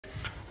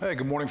Hey,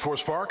 good morning,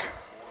 Forest Park.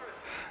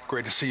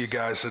 Great to see you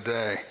guys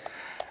today.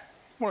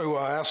 I want to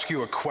ask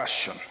you a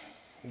question.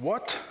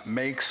 What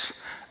makes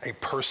a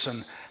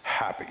person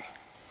happy?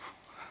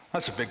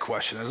 That's a big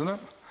question, isn't it?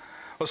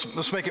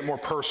 Let's make it more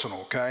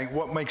personal, okay?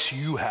 What makes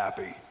you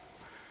happy?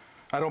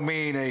 I don't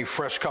mean a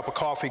fresh cup of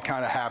coffee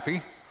kind of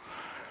happy,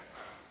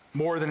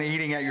 more than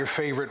eating at your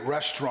favorite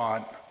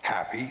restaurant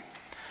happy,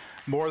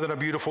 more than a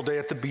beautiful day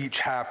at the beach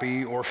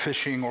happy, or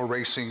fishing or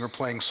racing or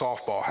playing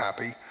softball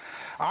happy.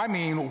 I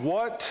mean,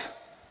 what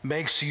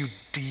makes you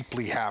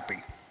deeply happy,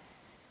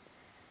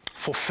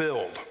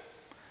 fulfilled,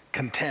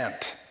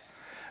 content,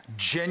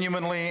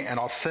 genuinely and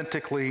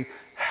authentically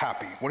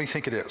happy? What do you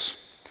think it is?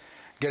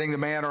 Getting the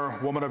man or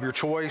woman of your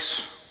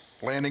choice,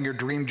 landing your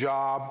dream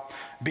job,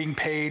 being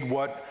paid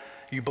what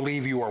you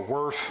believe you are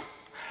worth,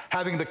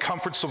 having the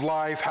comforts of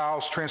life,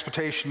 house,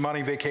 transportation,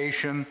 money,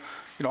 vacation,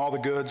 all the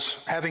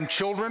goods, having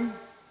children,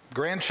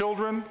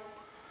 grandchildren,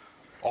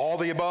 all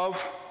the above.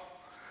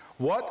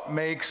 What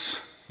makes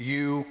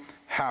you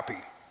happy?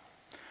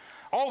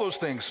 All those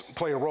things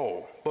play a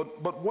role,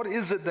 but what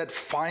is it that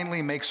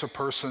finally makes a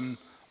person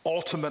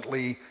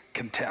ultimately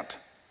content?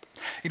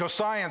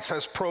 Science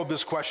has probed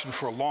this question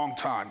for a long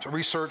time.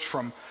 Research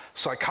from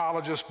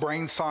psychologists,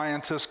 brain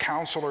scientists,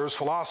 counselors,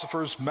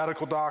 philosophers,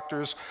 medical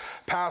doctors,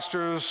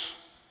 pastors,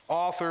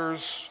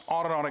 authors,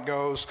 on it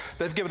goes.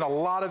 They've given a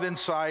lot of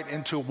insight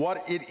into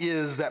what it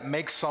is that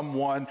makes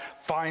someone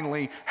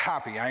finally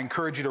happy. I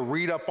encourage you to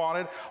read up on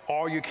it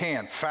all you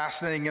can.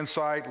 Fascinating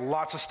insight,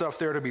 lots of stuff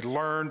there to be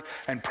learned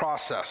and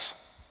processed.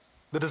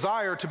 The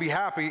desire to be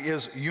happy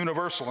is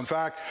universal. In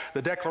fact,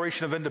 the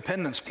Declaration of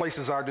Independence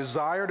places our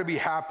desire to be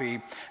happy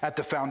at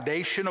the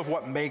foundation of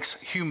what makes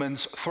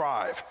humans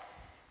thrive.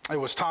 It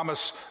was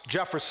Thomas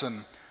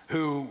Jefferson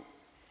who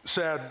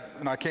said,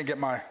 and I can't get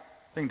my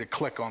thing to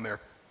click on there.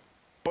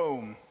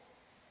 Boom.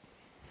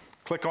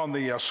 Click on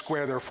the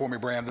square there for me,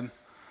 Brandon,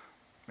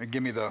 and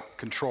give me the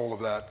control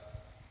of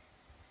that.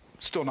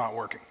 Still not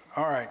working.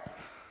 All right.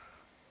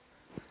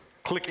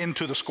 Click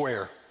into the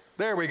square.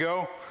 There we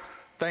go.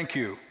 Thank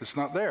you. It's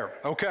not there.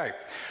 Okay.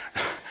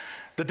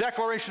 The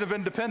Declaration of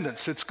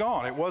Independence, it's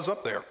gone. It was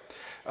up there.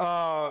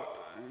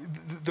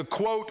 The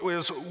quote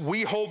is,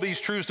 "We hold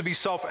these truths to be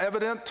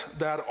self-evident,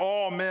 that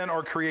all men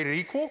are created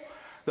equal,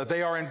 that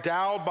they are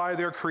endowed by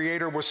their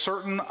Creator with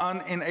certain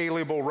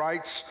unalienable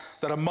rights,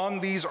 that among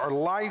these are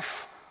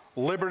life,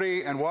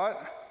 liberty, and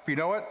what? You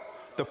know it?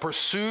 The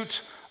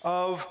pursuit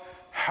of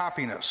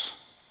happiness."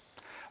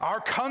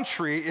 Our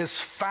country is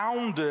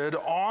founded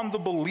on the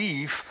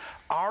belief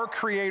our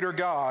Creator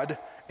God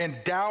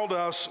endowed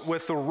us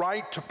with the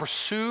right to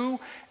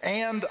pursue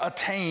and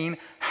attain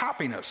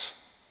happiness.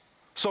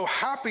 So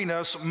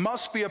happiness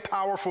must be a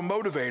powerful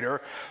motivator,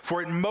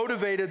 for it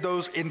motivated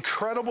those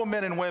incredible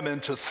men and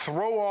women to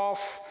throw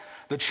off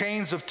the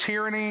chains of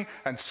tyranny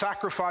and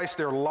sacrifice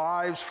their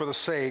lives for the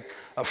sake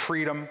of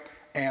freedom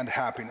and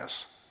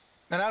happiness.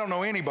 And I don't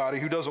know anybody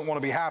who doesn't want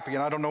to be happy,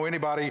 and I don't know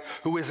anybody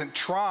who isn't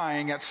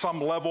trying at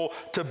some level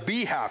to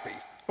be happy.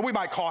 We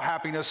might call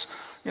happiness,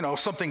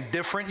 something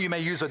different. You may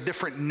use a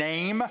different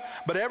name,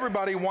 but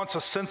everybody wants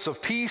a sense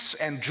of peace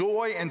and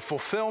joy and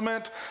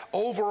fulfillment,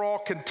 overall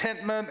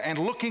contentment, and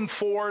looking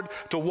forward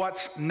to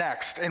what's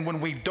next. And when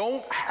we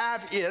don't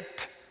have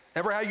it,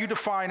 ever how you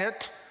define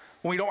it,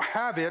 when we don't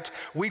have it,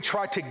 we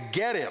try to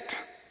get it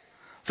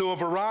through a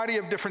variety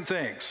of different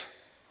things.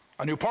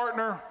 A new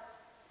partner,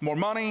 more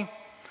money,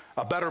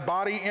 a better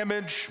body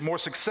image, more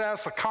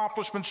success,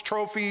 accomplishments,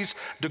 trophies,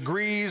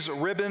 degrees,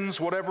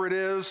 ribbons, whatever it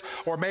is.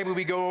 Or maybe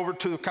we go over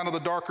to kind of the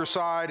darker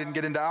side and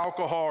get into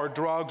alcohol or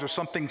drugs or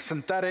something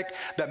synthetic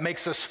that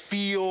makes us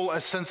feel a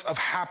sense of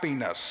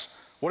happiness,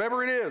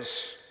 whatever it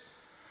is.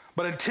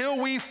 But until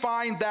we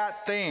find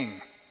that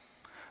thing,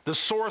 the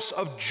source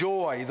of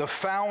joy, the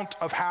fount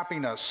of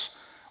happiness,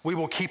 we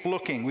will keep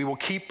looking, we will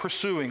keep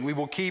pursuing, we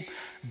will keep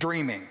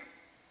dreaming.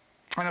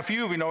 And a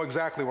few of you know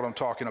exactly what I'm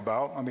talking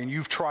about. I mean,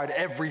 you've tried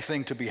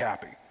everything to be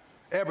happy,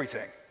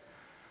 everything.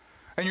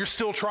 And you're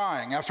still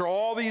trying. After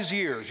all these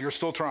years, you're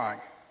still trying.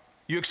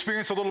 You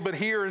experience a little bit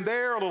here and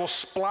there, a little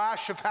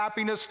splash of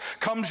happiness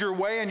comes your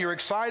way and you're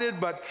excited,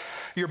 but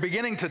you're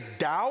beginning to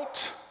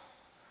doubt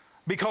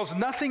because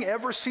nothing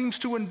ever seems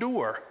to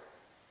endure.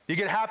 You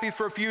get happy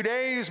for a few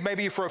days,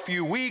 maybe for a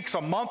few weeks,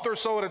 a month or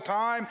so at a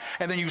time,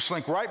 and then you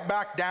slink right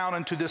back down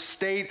into this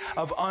state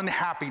of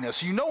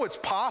unhappiness. You know it's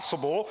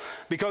possible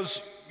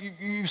because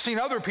you've seen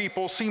other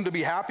people seem to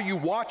be happy. You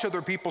watch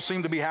other people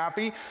seem to be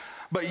happy,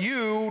 but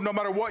you, no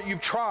matter what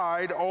you've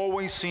tried,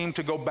 always seem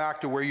to go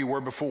back to where you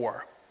were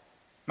before.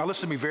 Now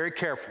listen to me very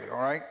carefully,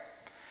 all right?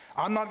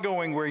 I'm not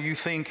going where you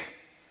think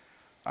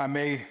I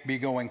may be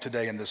going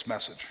today in this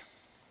message.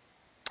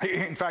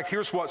 In fact,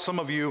 here's what some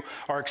of you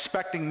are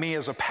expecting me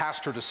as a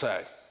pastor to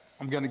say.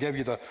 I'm going to give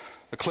you the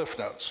cliff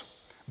notes.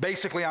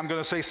 Basically, I'm going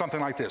to say something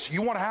like this.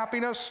 You want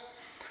happiness?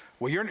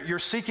 Well, you're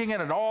seeking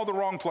it in all the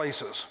wrong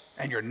places,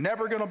 and you're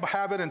never going to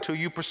have it until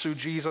you pursue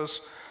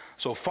Jesus.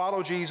 So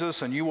follow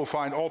Jesus, and you will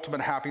find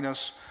ultimate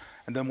happiness,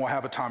 and then we'll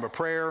have a time of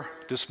prayer,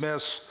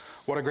 dismiss.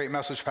 What a great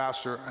message,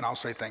 Pastor, and I'll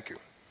say thank you.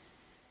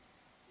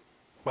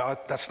 Well,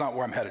 that's not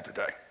where I'm headed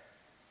today.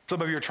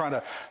 Some of you are trying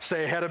to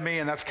stay ahead of me,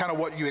 and that's kind of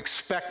what you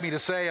expect me to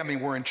say. I mean,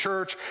 we're in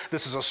church.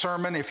 This is a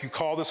sermon. If you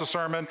call this a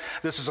sermon,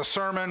 this is a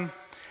sermon,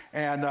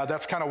 and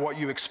that's kind of what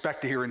you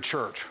expect to hear in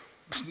church.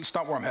 It's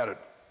not where I'm headed.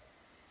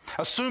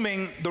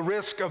 Assuming the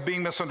risk of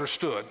being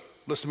misunderstood,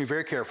 listen to me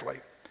very carefully.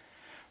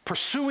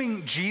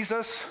 Pursuing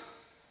Jesus,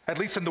 at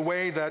least in the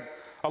way that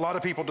a lot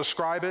of people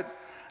describe it,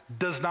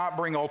 does not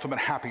bring ultimate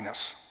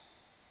happiness.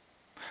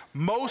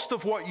 Most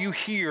of what you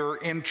hear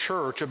in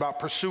church about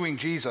pursuing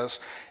Jesus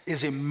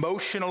is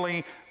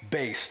emotionally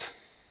based.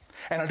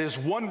 And it is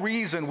one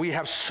reason we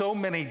have so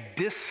many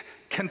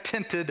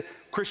discontented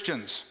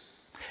Christians.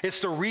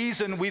 It's the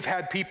reason we've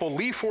had people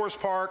leave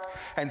Forest Park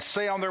and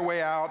say on their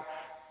way out,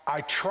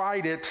 I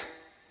tried it,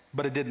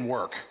 but it didn't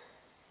work.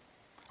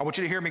 I want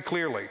you to hear me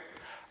clearly.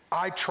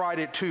 I tried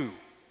it too,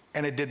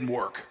 and it didn't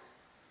work.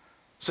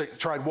 So,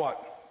 tried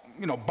what?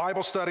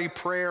 Bible study,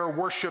 prayer,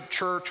 worship,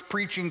 church,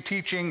 preaching,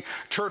 teaching,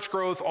 church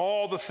growth,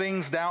 all the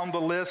things down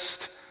the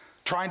list,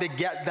 trying to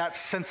get that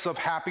sense of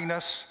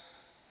happiness.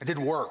 It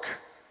didn't work.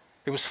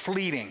 It was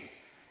fleeting.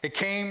 It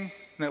came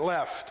and it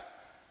left.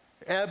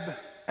 Ebb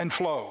and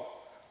flow.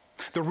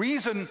 The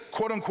reason,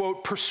 quote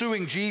unquote,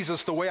 pursuing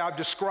Jesus the way I've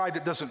described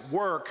it doesn't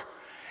work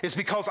is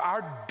because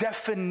our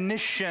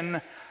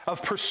definition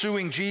of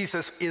pursuing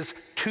Jesus is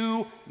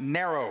too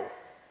narrow.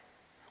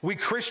 We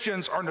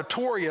Christians are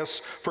notorious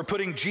for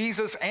putting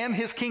Jesus and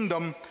his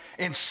kingdom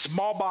in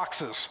small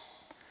boxes.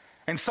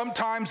 And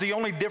sometimes the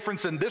only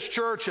difference in this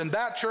church and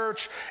that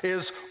church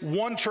is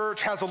one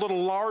church has a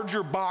little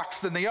larger box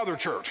than the other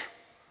church.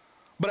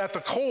 But at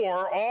the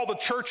core, all the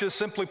churches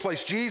simply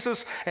place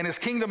Jesus and his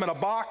kingdom in a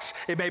box.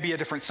 It may be a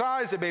different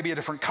size, it may be a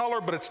different color,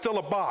 but it's still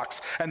a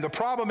box. And the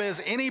problem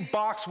is any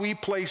box we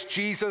place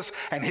Jesus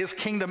and his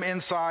kingdom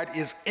inside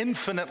is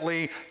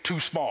infinitely too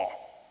small.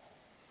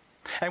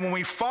 And when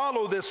we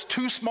follow this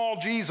too small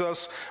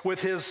Jesus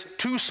with his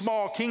too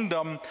small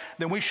kingdom,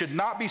 then we should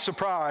not be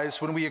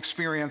surprised when we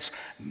experience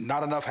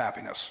not enough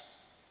happiness.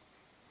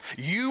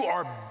 You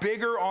are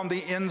bigger on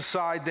the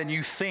inside than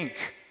you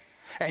think,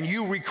 and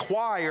you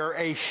require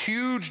a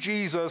huge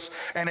Jesus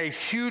and a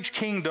huge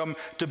kingdom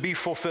to be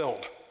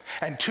fulfilled.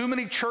 And too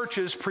many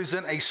churches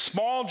present a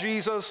small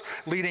Jesus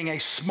leading a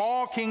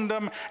small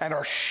kingdom and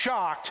are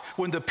shocked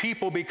when the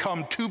people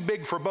become too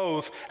big for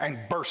both and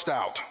burst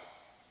out.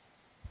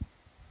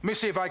 Let me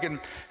see if I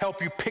can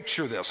help you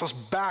picture this. Let's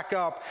back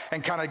up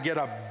and kind of get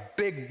a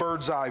big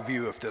bird's eye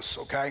view of this,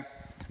 okay?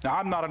 Now,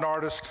 I'm not an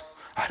artist.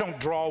 I don't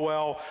draw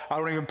well. I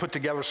don't even put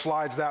together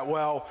slides that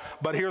well.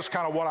 But here's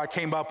kind of what I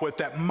came up with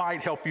that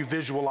might help you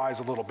visualize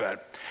a little bit.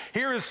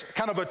 Here is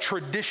kind of a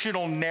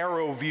traditional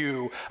narrow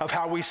view of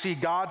how we see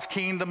God's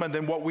kingdom and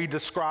then what we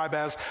describe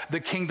as the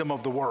kingdom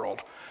of the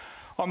world.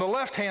 On the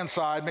left-hand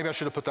side, maybe I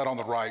should have put that on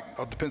the right.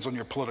 It depends on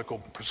your political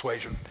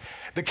persuasion.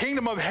 The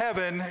kingdom of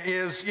heaven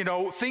is,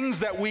 things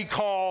that we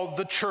call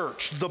the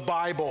church, the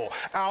Bible,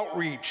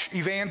 outreach,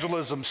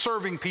 evangelism,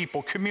 serving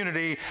people,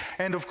 community,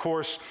 and of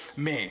course,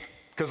 me,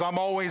 because I'm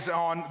always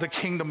on the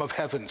kingdom of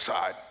heaven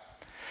side.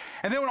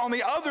 And then on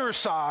the other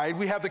side,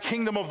 we have the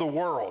kingdom of the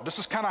world. This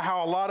is kind of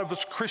how a lot of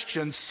us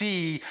Christians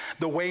see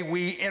the way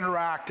we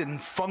interact and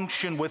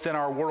function within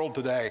our world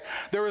today.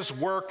 There is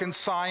work and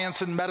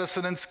science and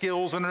medicine and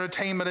skills and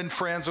entertainment and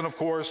friends and, of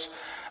course,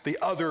 the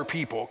other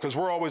people, because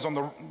we're always on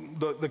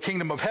the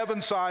kingdom of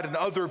heaven side, and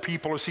other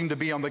people seem to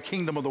be on the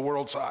kingdom of the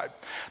world side.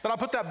 Then I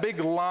put that big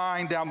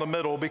line down the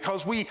middle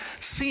because we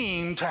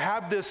seem to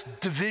have this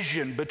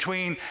division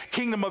between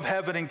kingdom of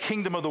heaven and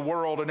kingdom of the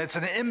world, and it's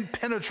an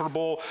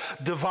impenetrable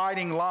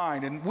dividing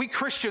line. And we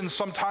Christians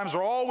sometimes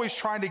are always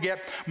trying to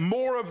get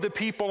more of the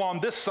people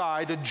on this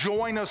side to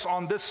join us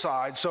on this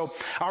side. So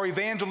our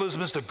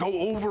evangelism is to go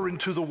over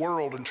into the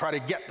world and try to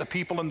get the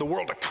people in the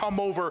world to come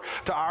over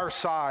to our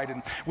side.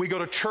 And we go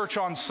to church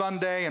on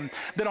Sunday, and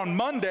then on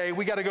Monday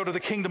we got to go to the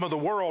kingdom of the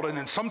world, and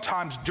then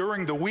sometimes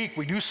during the week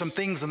we do some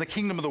things in the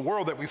kingdom of the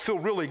world that we feel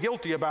really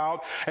guilty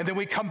about, and then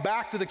we come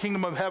back to the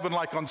kingdom of heaven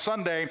like on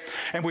Sunday,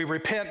 and we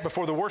repent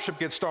before the worship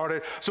gets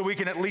started so we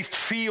can at least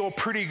feel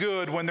pretty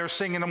good when they're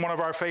singing one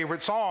of our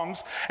favorite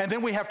songs. And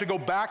then we have to go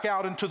back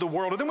out into the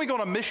world, and then we go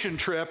on a mission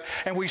trip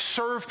and we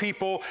serve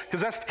people,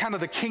 because that's kind of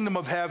the kingdom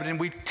of heaven, and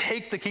we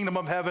take the kingdom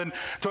of heaven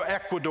to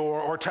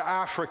Ecuador or to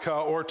Africa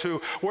or to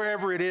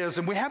wherever it is,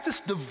 and we have this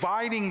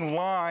dividing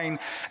line,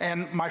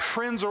 and my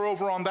friends are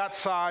over on that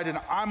side and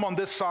I'm on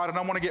this side, and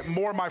I want to get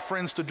more of my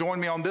friends to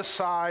join me on this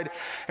side,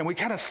 and we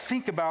kind of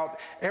think about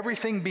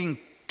everything being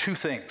two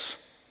things.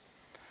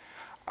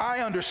 I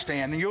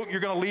understand, and you're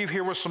going to leave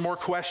here with some more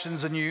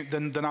questions than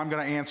I'm going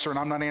to answer, and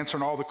I'm not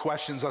answering all the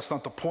questions. That's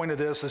not the point of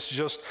this. This is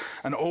just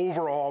an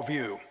overall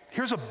view.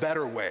 Here's a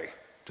better way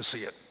to see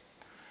it.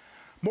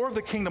 More of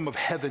the kingdom of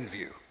heaven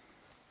view.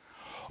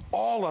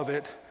 All of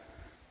it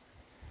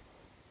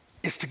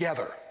is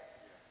together.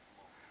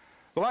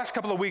 The last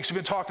couple of weeks we've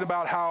been talking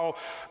about how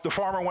the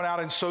farmer went out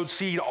and sowed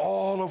seed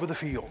all over the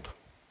field.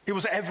 It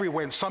was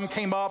everywhere, and some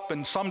came up,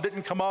 and some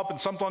didn't come up,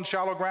 and some's on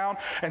shallow ground,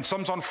 and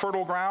some's on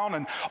fertile ground,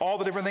 and all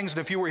the different things. And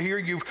if you were here,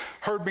 you've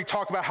heard me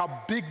talk about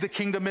how big the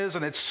kingdom is,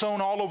 and it's sown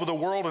all over the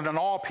world and in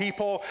all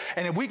people.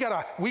 And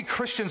we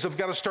Christians have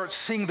got to start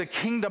seeing the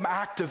kingdom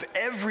active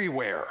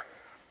everywhere.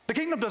 The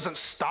kingdom doesn't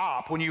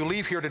stop when you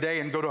leave here today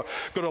and go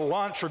to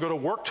lunch or go to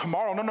work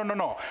tomorrow.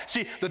 No.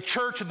 See, the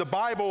church and the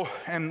Bible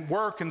and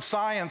work and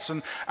science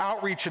and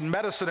outreach and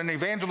medicine and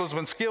evangelism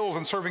and skills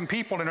and serving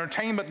people and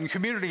entertainment and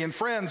community and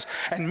friends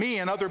and me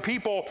and other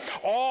people,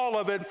 all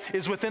of it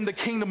is within the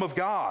kingdom of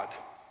God.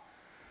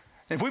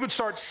 And if we would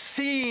start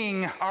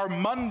seeing our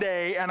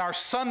Monday and our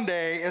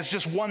Sunday as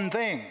just one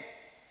thing,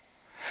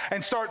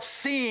 and start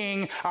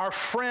seeing our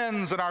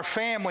friends and our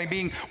family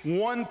being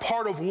one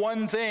part of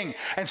one thing,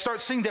 and start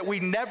seeing that we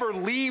never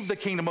leave the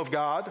kingdom of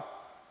God,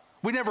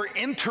 we never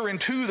enter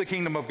into the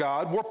kingdom of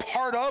God, we're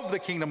part of the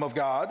kingdom of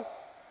God,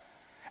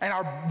 and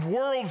our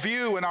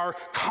worldview and our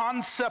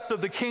concept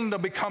of the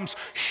kingdom becomes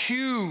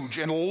huge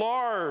and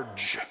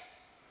large,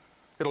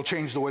 it'll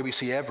change the way we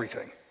see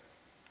everything.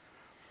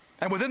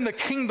 And within the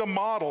kingdom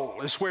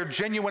model is where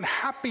genuine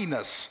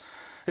happiness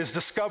is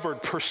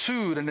discovered,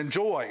 pursued, and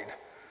enjoyed.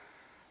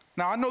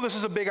 Now, I know this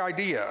is a big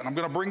idea, and I'm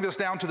going to bring this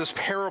down to this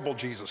parable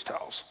Jesus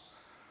tells.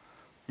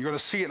 You're going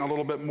to see it in a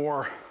little bit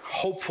more,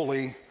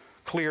 hopefully,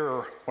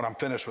 clearer when I'm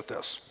finished with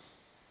this.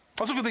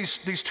 Let's look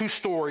at these two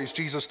stories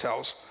Jesus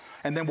tells,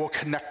 and then we'll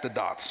connect the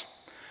dots.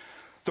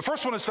 The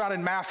first one is found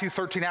in Matthew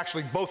 13.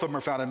 Actually, both of them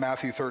are found in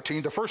Matthew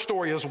 13. The first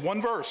story is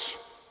one verse.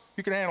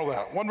 You can handle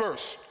that, one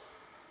verse.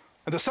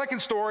 And the second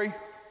story,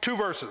 2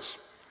 verses.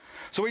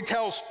 So he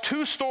tells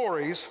 2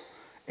 stories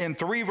in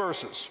 3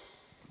 verses.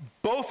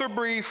 Both are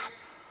brief.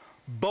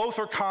 Both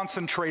are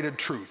concentrated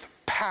truth,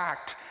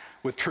 packed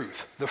with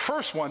truth. The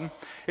first one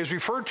is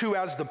referred to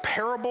as the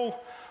parable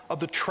of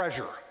the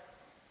treasure.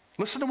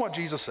 Listen to what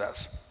Jesus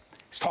says.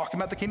 He's talking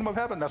about the kingdom of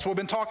heaven. That's what we've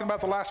been talking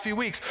about the last few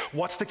weeks.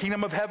 What's the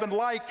kingdom of heaven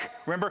like?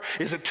 Remember,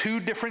 is it 2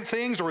 different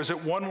things, or is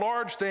it one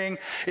large thing?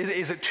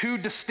 Is it 2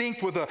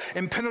 distinct with an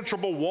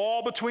impenetrable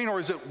wall between, or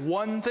is it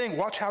one thing?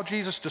 Watch how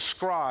Jesus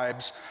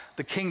describes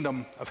the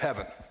kingdom of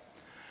heaven.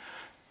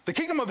 The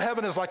kingdom of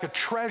heaven is like a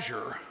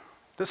treasure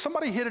that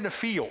somebody hid in a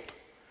field,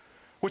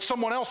 which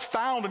someone else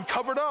found and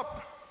covered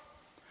up.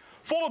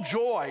 Full of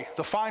joy,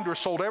 the finder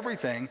sold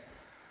everything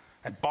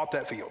and bought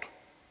that field.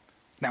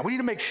 Now, we need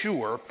to make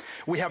sure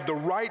we have the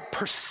right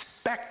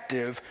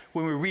perspective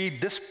when we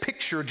read this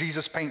picture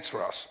Jesus paints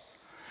for us.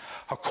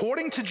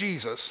 According to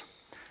Jesus,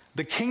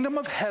 the kingdom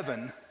of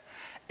heaven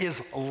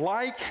is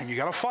like, and you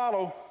got to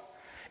follow,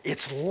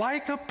 it's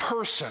like a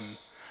person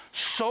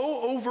so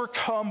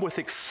overcome with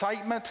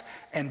excitement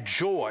and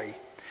joy,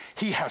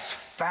 he has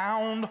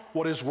found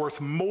what is worth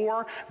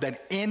more than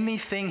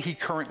anything he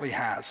currently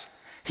has.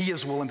 He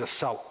is willing to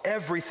sell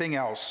everything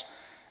else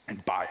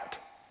and buy it.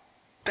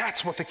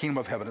 That's what the kingdom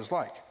of heaven is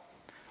like.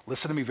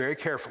 Listen to me very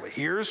carefully.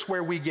 Here's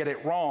where we get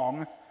it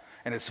wrong,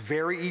 and it's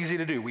very easy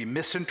to do. We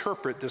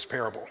misinterpret this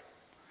parable.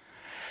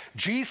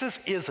 Jesus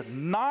is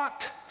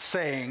not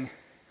saying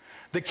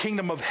the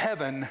kingdom of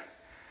heaven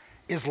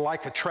is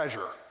like a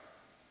treasure,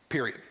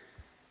 period.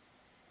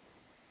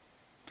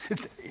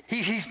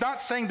 He's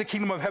not saying the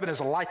kingdom of heaven is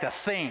like a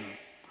thing,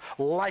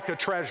 like a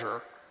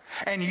treasure,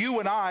 and you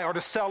and I are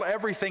to sell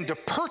everything to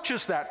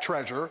purchase that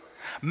treasure,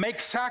 make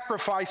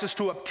sacrifices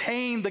to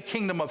obtain the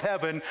kingdom of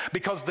heaven,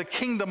 because the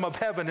kingdom of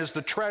heaven is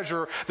the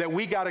treasure that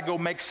we got to go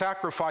make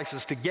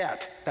sacrifices to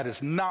get. That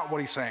is not what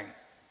he's saying.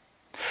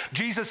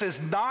 Jesus is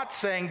not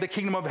saying the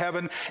kingdom of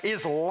heaven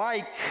is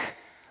like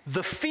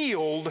the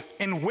field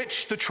in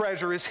which the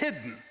treasure is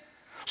hidden.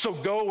 So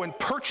go and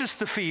purchase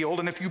the field,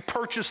 and if you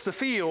purchase the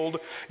field,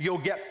 you'll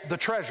get the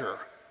treasure.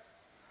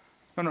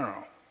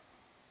 No.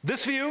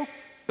 This view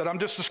that I'm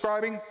just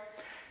describing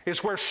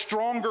is where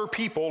stronger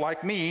people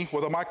like me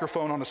with a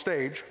microphone on a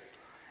stage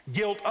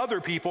guilt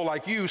other people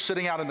like you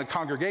sitting out in the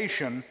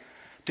congregation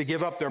to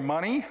give up their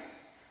money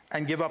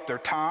and give up their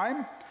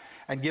time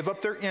and give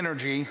up their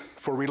energy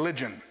for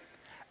religion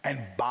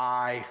and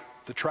buy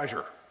the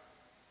treasure.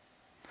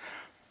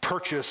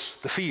 Purchase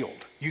the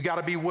field. You got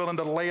to be willing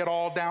to lay it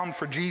all down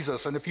for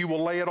Jesus. And if you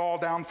will lay it all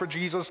down for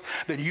Jesus,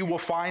 then you will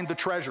find the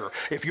treasure.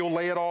 If you'll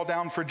lay it all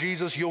down for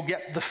Jesus, you'll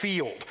get the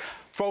field.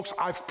 Folks,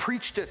 I've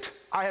preached it.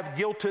 I have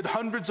guilted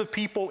hundreds of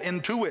people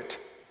into it.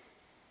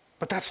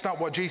 But that's not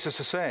what Jesus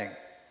is saying.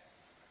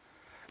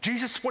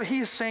 Jesus, what he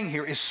is saying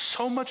here is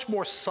so much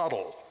more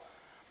subtle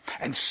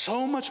and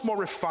so much more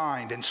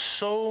refined and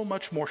so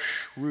much more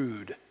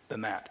shrewd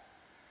than that.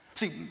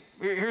 See,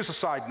 here's a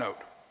side note.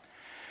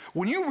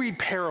 When you read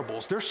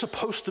parables, they're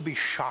supposed to be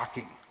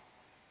shocking.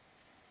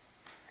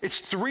 It's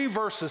 3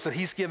 verses that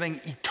he's giving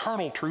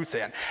eternal truth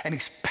in, and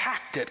he's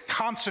packed it,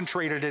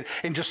 concentrated it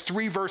in just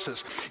 3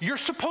 verses. You're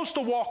supposed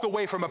to walk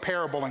away from a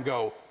parable and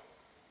go,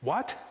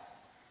 what?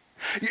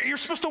 You're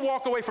supposed to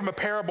walk away from a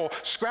parable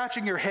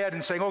scratching your head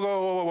and saying,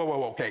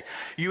 whoa, okay.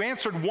 You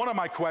answered one of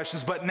my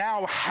questions, but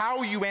now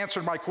how you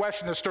answered my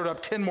question has stirred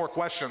up 10 more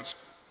questions.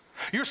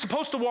 You're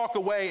supposed to walk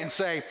away and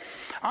say,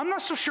 I'm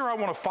not so sure I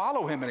want to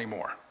follow him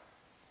anymore.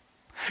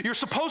 You're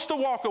supposed to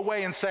walk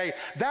away and say,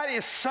 that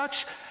is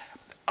such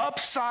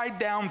upside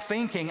down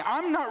thinking.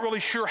 I'm not really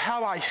sure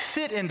how I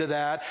fit into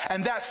that,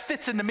 and that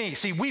fits into me.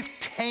 See, we've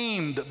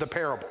tamed the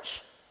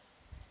parables.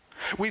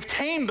 We've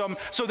tamed them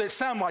so they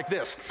sound like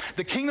this.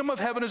 The kingdom of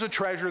heaven is a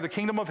treasure. The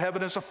kingdom of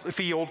heaven is a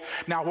field.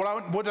 Now,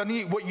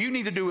 what you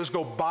need to do is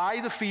go buy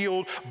the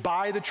field,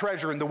 buy the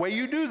treasure. And the way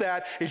you do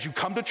that is you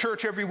come to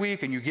church every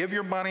week and you give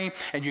your money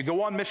and you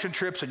go on mission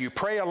trips and you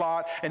pray a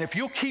lot. And if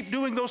you'll keep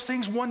doing those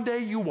things, one day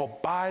you will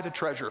buy the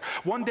treasure.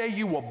 One day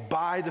you will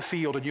buy the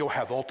field and you'll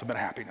have ultimate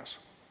happiness.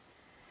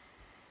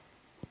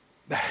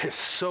 That is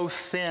so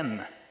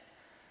thin.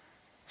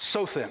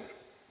 So thin.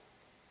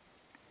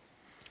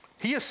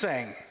 He is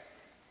saying,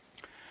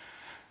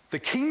 the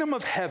kingdom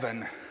of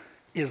heaven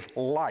is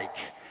like,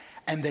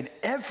 and then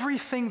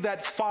everything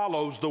that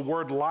follows the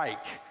word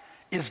like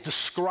is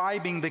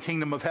describing the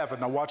kingdom of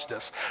heaven. Now watch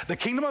this. The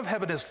kingdom of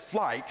heaven is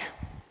like,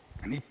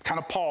 and he kind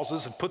of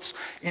pauses and puts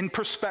in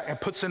perspective,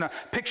 puts in a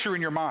picture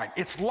in your mind.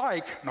 It's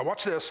like, now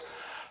watch this,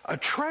 a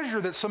treasure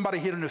that somebody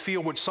hid in a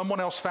field which someone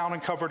else found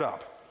and covered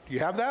up. Do you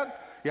have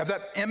that? You have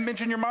that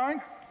image in your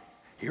mind?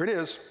 Here it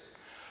is.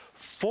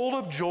 Full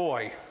of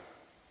joy,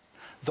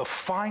 the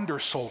finder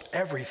sold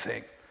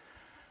everything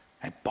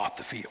and bought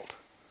the field.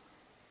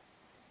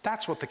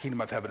 That's what the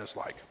kingdom of heaven is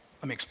like.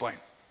 Let me explain.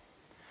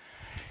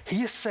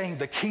 He is saying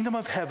the kingdom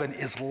of heaven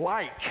is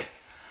like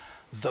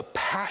the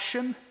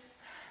passion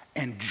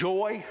and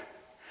joy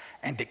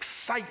and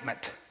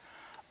excitement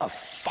of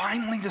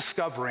finally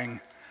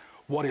discovering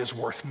what is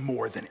worth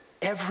more than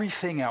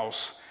everything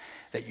else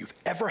that you've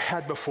ever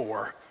had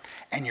before,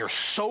 and you're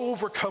so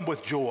overcome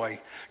with joy,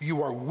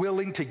 you are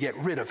willing to get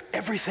rid of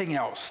everything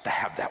else to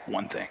have that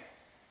one thing.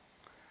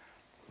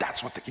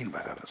 That's what the kingdom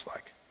of heaven is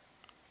like.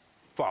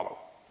 Follow.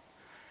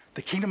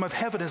 The kingdom of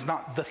heaven is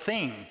not the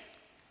thing.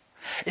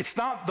 It's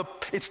not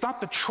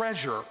the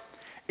treasure.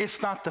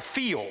 It's not the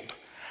field.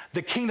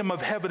 The kingdom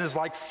of heaven is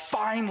like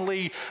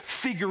finally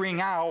figuring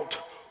out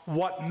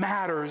what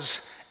matters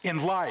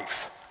in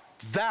life.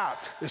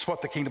 That is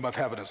what the kingdom of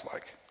heaven is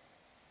like.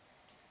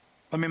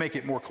 Let me make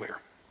it more clear.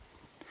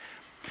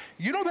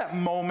 You know that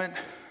moment,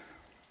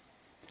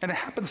 and it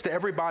happens to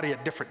everybody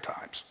at different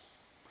times.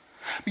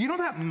 But you know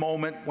that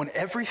moment when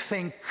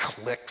everything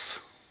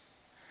clicks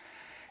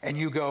and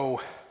you go,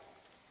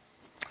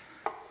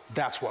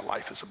 that's what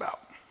life is about.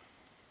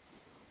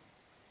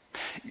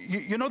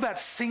 You know that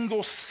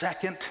single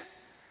second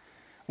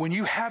when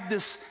you have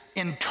this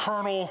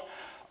internal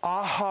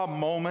aha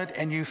moment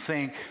and you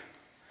think,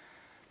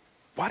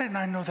 why didn't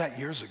I know that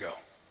years ago?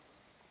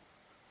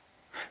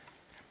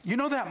 You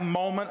know that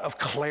moment of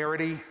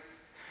clarity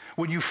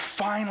when you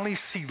finally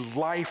see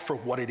life for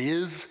what it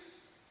is,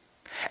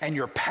 and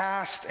your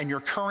past and your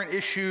current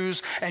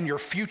issues and your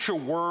future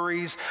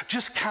worries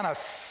just kind of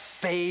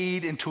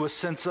fade into a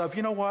sense of,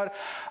 you know what,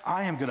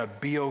 I am going to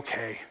be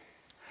okay.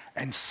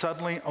 And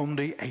suddenly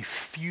only a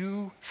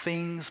few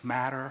things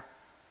matter,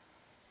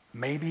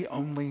 maybe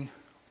only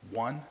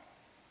one.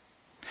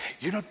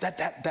 You know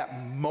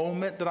that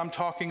moment that I'm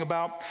talking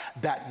about,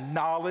 that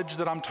knowledge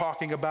that I'm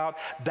talking about,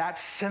 that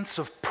sense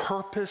of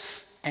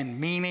purpose and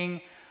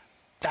meaning,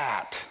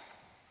 that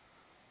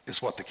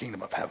is what the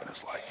kingdom of heaven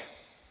is like.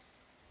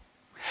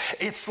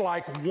 It's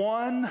like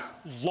one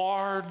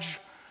large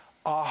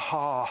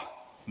aha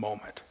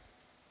moment.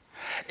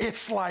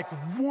 It's like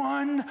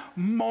one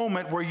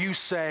moment where you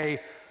say,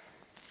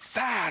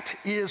 that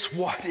is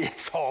what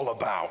it's all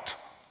about.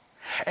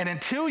 And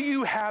until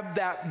you have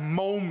that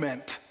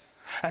moment,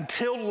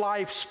 until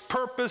life's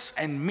purpose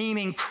and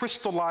meaning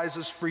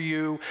crystallizes for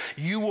you,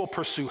 you will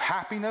pursue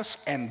happiness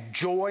and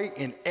joy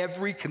in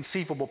every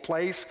conceivable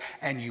place,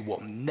 and you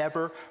will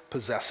never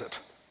possess it.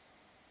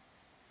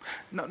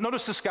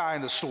 Notice this guy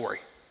in the story.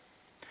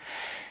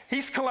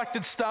 He's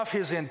collected stuff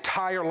his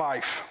entire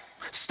life.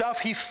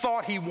 Stuff he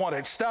thought he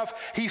wanted.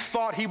 Stuff he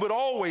thought he would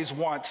always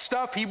want.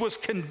 Stuff he was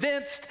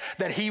convinced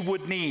that he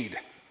would need.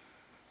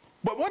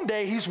 But one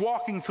day he's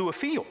walking through a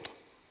field.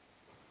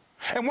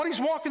 And when he's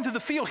walking through the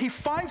field, he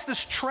finds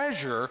this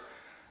treasure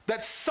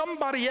that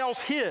somebody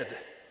else hid.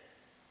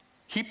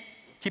 Keep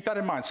that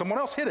in mind. Someone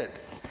else hid it.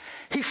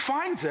 He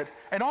finds it,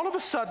 and all of a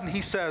sudden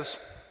he says,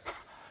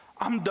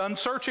 I'm done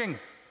searching.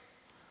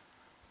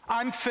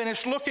 I'm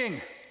finished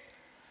looking.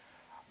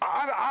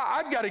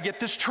 I've got to get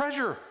this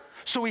treasure.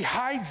 So he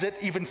hides it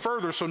even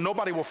further so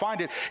nobody will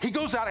find it. He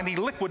goes out and he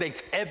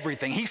liquidates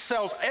everything. He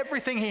sells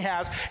everything he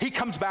has. He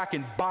comes back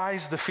and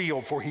buys the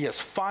field, for he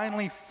has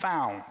finally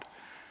found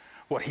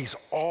what he's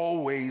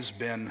always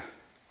been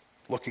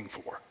looking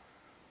for.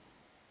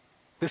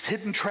 This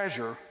hidden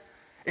treasure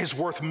is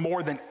worth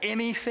more than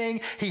anything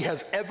he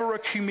has ever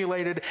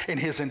accumulated in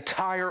his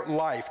entire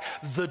life.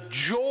 The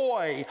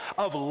joy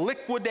of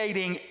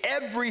liquidating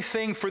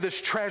everything for this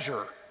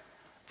treasure,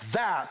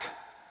 that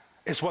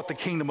is what the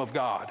kingdom of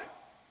God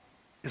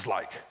is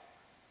like.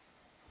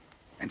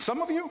 And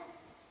some of you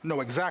know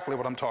exactly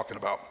what I'm talking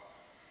about.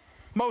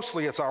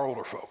 Mostly it's our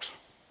older folks.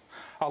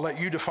 I'll let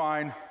you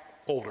define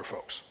older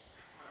folks.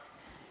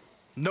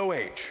 No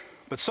age,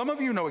 but some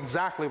of you know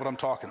exactly what I'm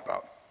talking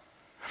about.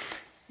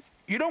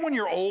 You know when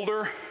you're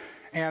older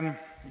and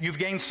you've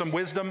gained some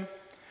wisdom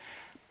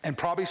and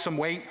probably some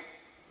weight,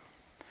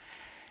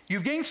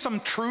 you've gained some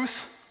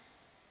truth,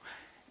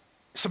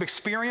 some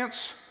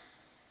experience,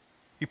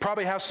 you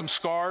probably have some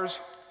scars,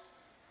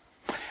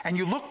 and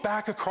you look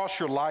back across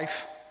your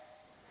life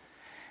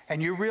and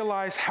you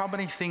realize how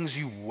many things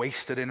you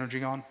wasted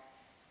energy on,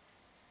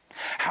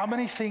 how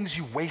many things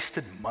you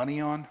wasted money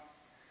on,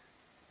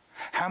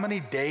 how many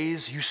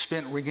days you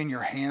spent wringing your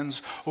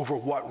hands over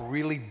what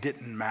really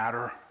didn't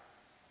matter.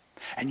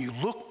 And you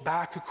look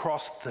back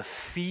across the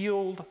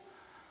field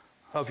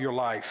of your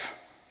life,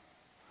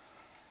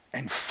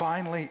 and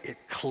finally it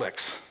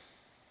clicks.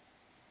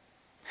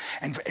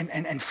 And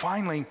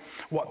finally,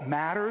 what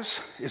matters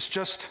is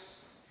just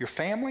your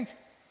family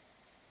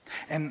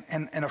and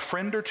a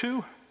friend or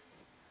two.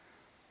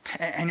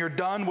 And you're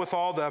done with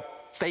all the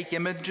fake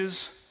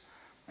images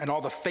and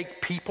all the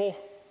fake people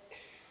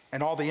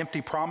and all the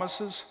empty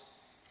promises.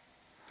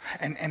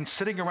 And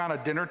sitting around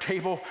a dinner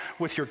table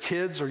with your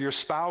kids or your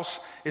spouse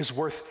is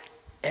worth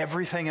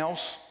everything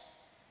else.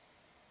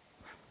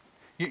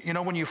 You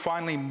know when you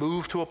finally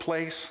move to a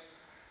place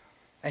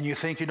and you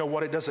think, you know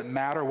what, it doesn't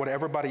matter what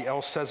everybody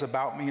else says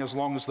about me as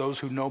long as those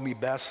who know me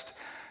best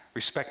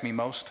respect me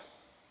most.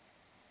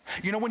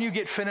 You know when you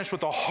get finished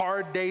with a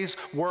hard day's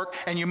work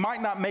and you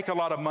might not make a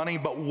lot of money,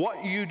 but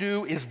what you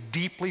do is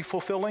deeply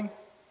fulfilling.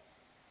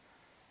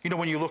 You know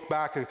when you look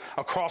back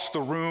across the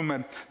room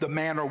and the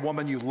man or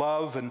woman you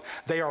love, and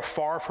they are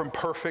far from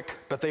perfect,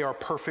 but they are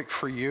perfect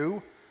for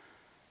you,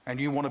 and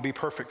you want to be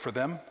perfect for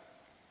them.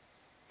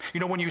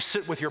 You know when you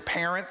sit with your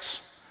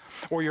parents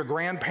or your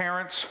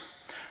grandparents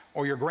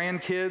or your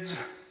grandkids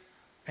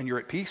and you're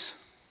at peace.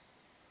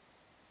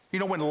 You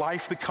know when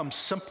life becomes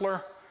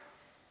simpler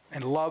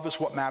and love is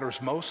what matters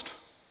most.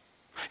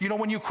 You know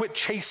when you quit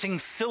chasing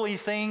silly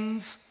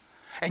things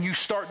and you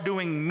start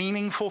doing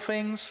meaningful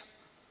things.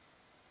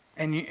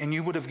 And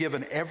you would have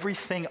given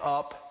everything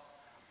up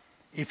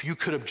if you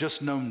could have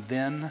just known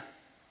then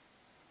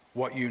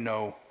what you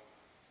know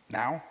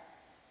now.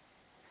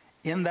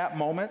 In that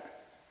moment,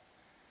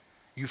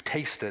 you've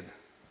tasted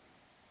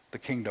the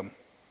kingdom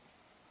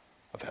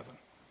of heaven.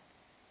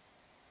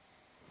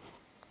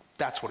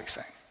 That's what he's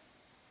saying.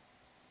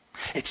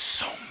 It's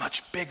so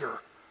much bigger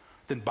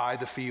than buy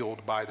the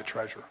field, buy the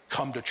treasure.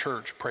 Come to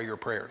church, pray your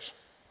prayers.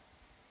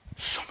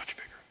 So much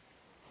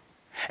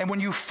bigger. And when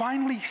you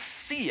finally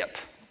see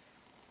it,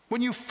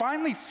 when you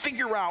finally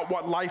figure out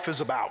what life is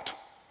about,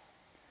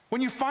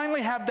 when you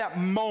finally have that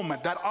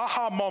moment, that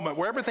aha moment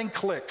where everything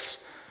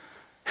clicks,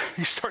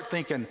 you start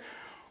thinking,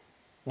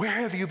 where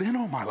have you been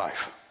all my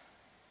life?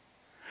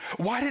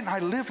 Why didn't I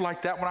live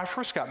like that when I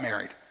first got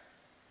married?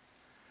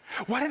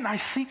 Why didn't I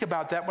think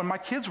about that when my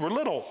kids were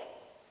little?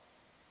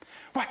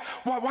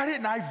 Why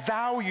didn't I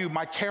value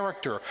my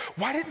character?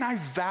 Why didn't I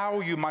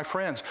value my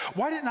friends?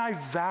 Why didn't I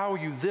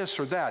value this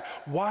or that?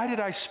 Why did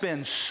I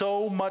spend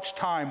so much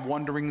time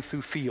wandering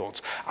through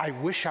fields? I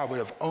wish I would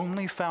have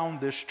only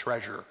found this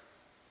treasure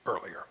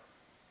earlier.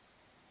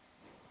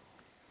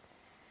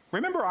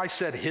 Remember I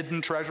said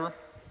hidden treasure?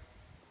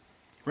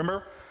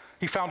 Remember?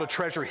 He found a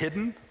treasure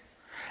hidden.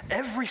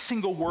 Every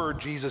single word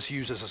Jesus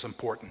uses is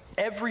important.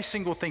 Every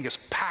single thing is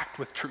packed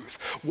with truth.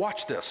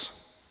 Watch this.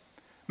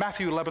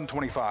 Matthew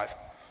 11:25.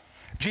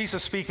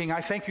 Jesus speaking,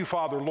 I thank you,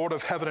 Father, Lord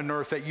of heaven and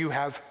earth, that you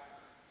have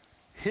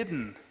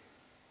hidden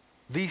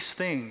these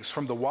things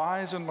from the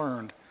wise and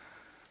learned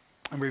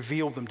and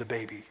revealed them to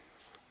baby.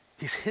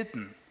 He's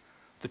hidden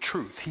the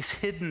truth. He's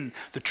hidden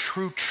the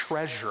true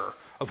treasure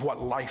of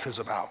what life is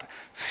about.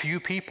 Few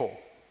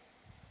people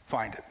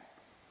find it.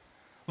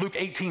 Luke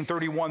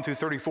 18:31 through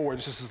 34,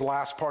 this is the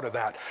last part of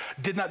that.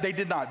 They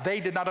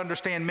did not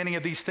understand many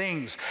of these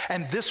things,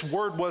 and this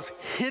word was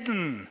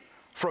hidden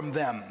from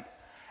them,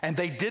 and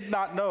they did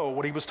not know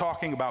what he was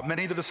talking about.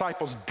 Many of the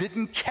disciples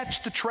didn't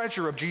catch the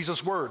treasure of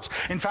Jesus' words.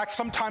 In fact,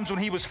 sometimes when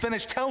he was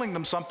finished telling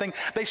them something,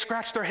 they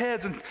scratched their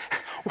heads and,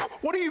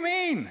 what do you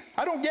mean?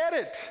 I don't get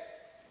it.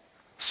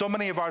 So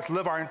many of us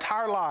live our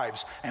entire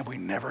lives and we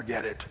never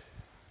get it.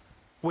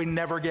 We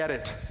never get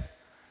it.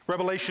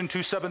 Revelation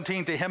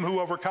 2:17, to him who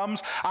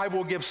overcomes, I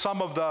will give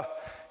some of the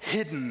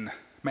hidden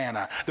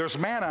manna. There's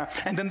manna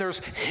and then there's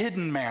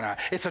hidden manna.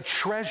 It's a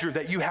treasure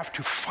that you have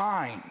to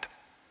find.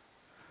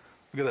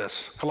 Look at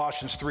this,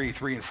 Colossians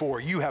 3:3 and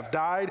 4. You have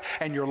died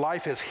and your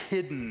life is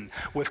hidden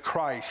with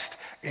Christ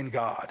in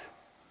God.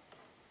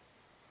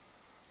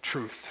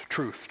 Truth,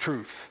 truth,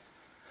 truth.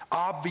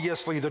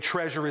 Obviously the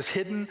treasure is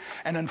hidden,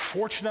 and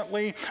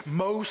unfortunately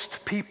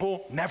most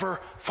people never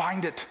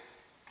find it.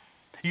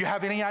 You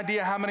have any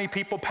idea how many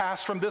people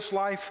pass from this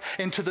life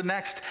into the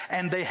next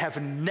and they have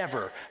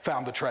never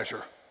found the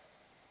treasure?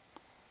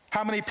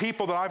 How many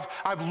people that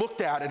I've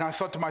looked at and I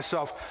thought to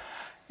myself,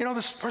 you know,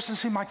 this person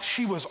seemed like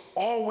she was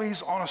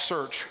always on a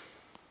search,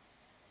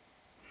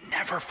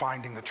 never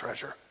finding the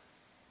treasure,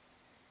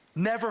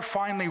 never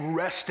finally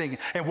resting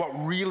in what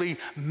really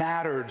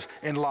mattered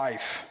in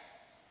life.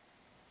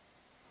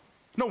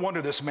 No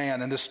wonder this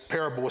man in this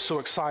parable was so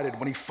excited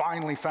when he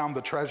finally found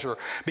the treasure,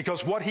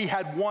 because what he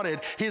had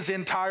wanted his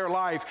entire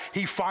life,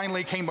 he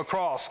finally came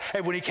across.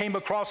 And when he came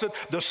across it,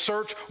 the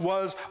search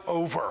was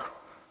over.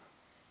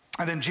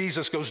 And then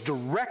Jesus goes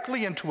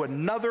directly into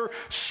another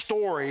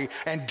story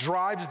and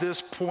drives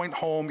this point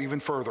home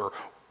even further.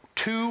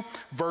 2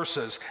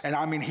 verses, and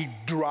I mean he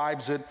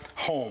drives it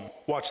home.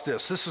 Watch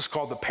this. This is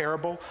called the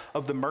parable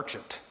of the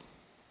merchant.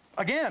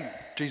 Again,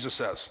 Jesus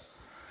says,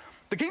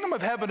 the kingdom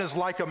of heaven is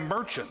like a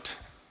merchant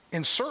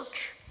in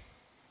search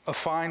of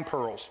fine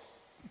pearls.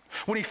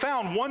 When he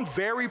found one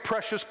very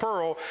precious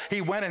pearl,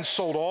 he went and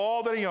sold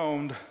all that he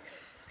owned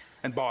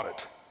and bought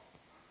it.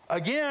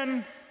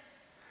 Again,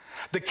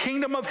 the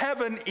kingdom of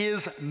heaven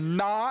is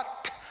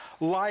not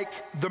like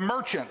the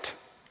merchant,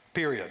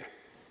 period.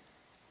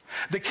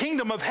 The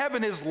kingdom of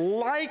heaven is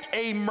like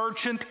a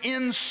merchant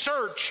in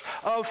search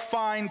of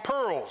fine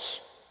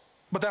pearls.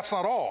 But that's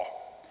not all.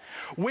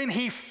 When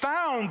he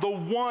found the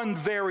one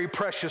very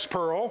precious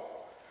pearl,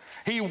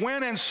 he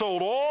went and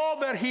sold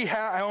all that he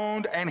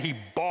owned and he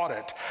bought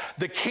it.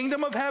 The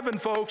kingdom of heaven,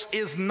 folks,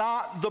 is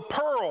not the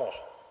pearl.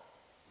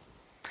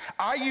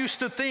 I used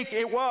to think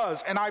it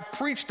was, and I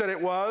preached that it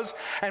was,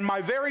 and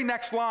my very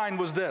next line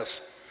was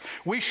this: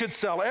 we should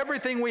sell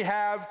everything we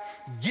have,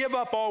 give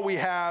up all we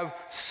have,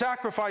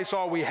 sacrifice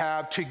all we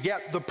have to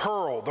get the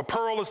pearl. The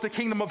pearl is the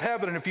kingdom of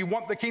heaven, and if you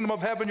want the kingdom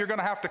of heaven, you're going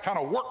to have to kind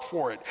of work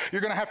for it.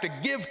 You're going to have to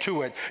give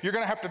to it. You're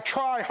going to have to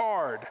try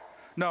hard.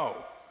 No.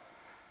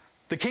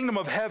 The kingdom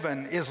of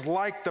heaven is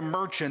like the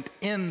merchant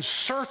in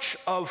search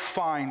of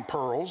fine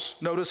pearls.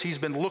 Notice he's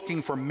been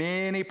looking for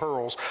many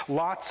pearls,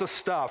 lots of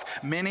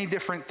stuff, many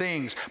different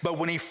things. But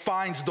when he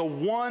finds the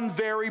one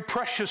very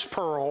precious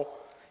pearl,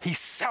 he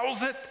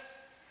sells it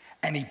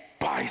and he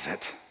buys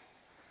it.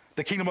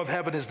 The kingdom of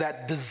heaven is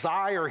that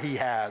desire he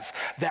has,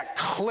 that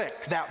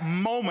click, that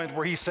moment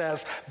where he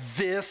says,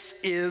 this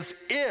is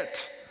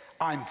it.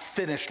 I'm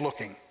finished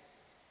looking.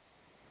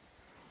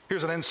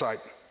 Here's an insight.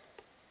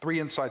 3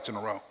 insights in a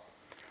row.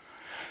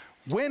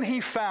 When he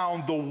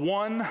found the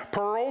one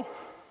pearl,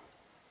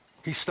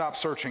 he stopped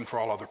searching for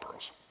all other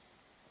pearls.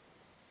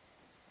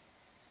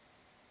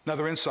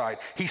 Another insight,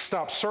 he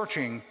stopped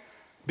searching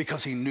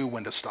because he knew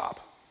when to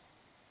stop.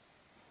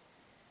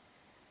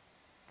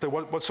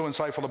 What's so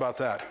insightful about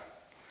that?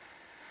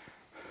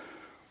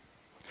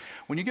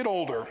 When you get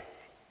older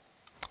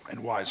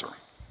and wiser,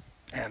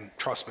 and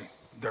trust me,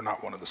 they're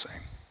not one and the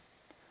same.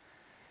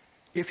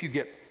 If you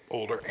get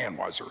older and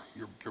wiser,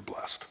 you're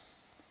blessed.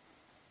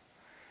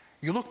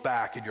 You look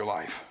back in your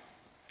life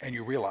and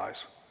you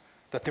realize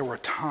that there were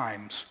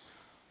times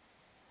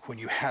when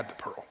you had the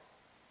pearl,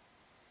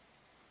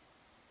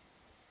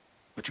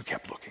 but you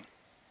kept looking.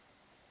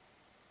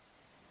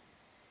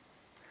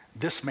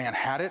 This man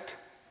had it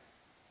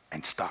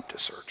and stopped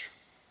his search.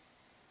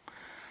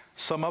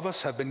 Some of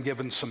us have been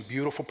given some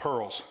beautiful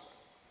pearls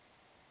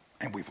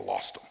and we've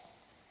lost them.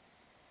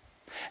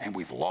 And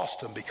we've lost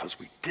them because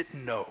we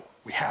didn't know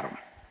we had them.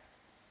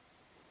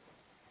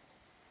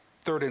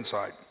 Third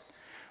insight.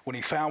 When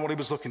he found what he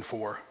was looking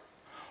for,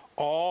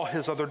 all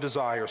his other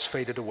desires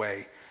faded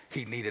away.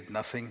 He needed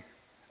nothing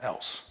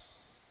else.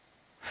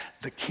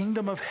 The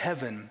kingdom of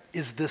heaven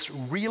is this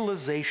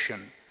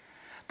realization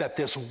that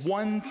this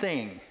one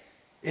thing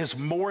is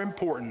more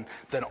important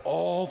than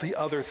all the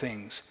other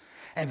things,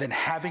 and then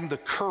having the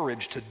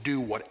courage to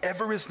do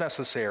whatever is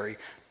necessary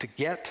to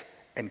get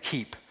and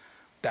keep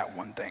that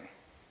one thing.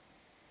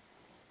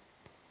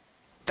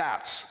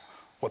 That's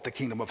what the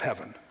kingdom of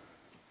heaven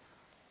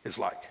is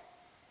like.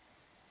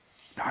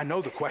 Now, I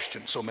know the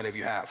question so many of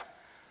you have.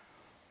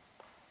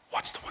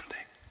 What's the one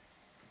thing?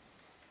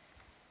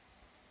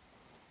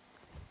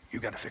 You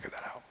got to figure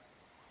that out.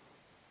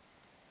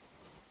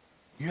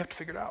 You have to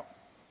figure it out.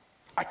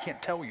 I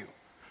can't tell you.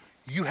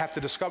 You have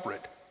to discover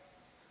it.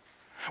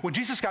 When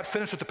Jesus got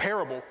finished with the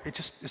parable,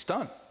 it's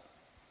done.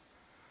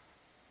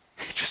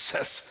 He just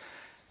says,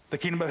 the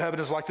kingdom of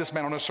heaven is like this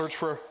man on search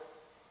for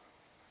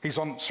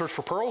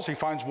pearls. He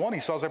finds one,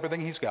 he sells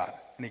everything he's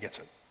got, and he gets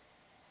it.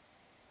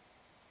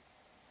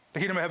 The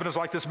kingdom of heaven is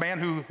like this man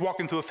who,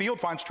 walking through a field,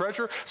 finds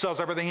treasure,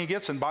 sells everything he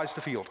gets, and buys the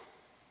field.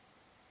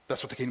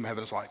 That's what the kingdom of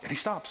heaven is like. And he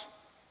stops.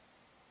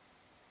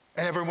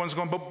 And everyone's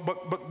going, but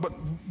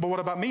what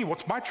about me?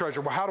 What's my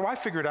treasure? Well, how do I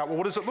figure it out? Well,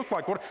 what does it look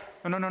like?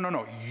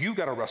 No. You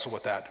got to wrestle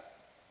with that.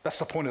 That's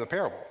the point of the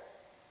parable.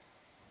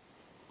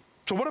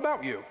 So what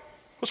about you?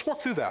 Let's work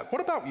through that.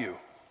 What about you?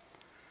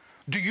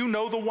 Do you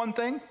know the one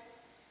thing?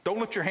 Don't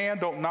lift your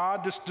hand, don't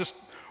nod, just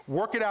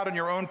work it out in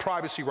your own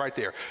privacy right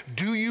there.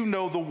 Do you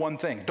know the one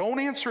thing? Don't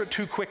answer it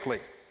too quickly.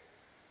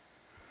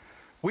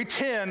 We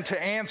tend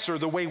to answer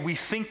the way we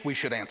think we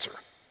should answer.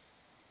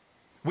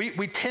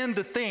 We tend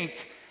to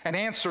think and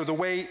answer the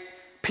way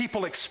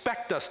people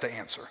expect us to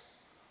answer.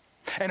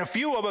 And a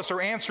few of us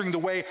are answering the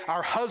way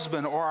our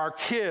husband or our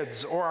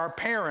kids or our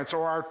parents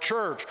or our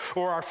church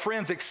or our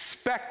friends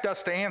expect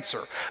us to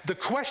answer. The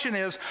question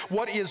is,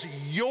 what is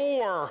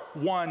your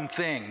one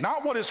thing?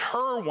 Not what is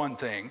her one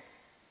thing.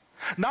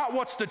 Not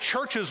what's the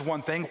church's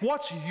one thing.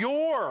 What's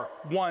your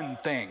one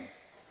thing?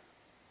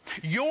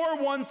 Your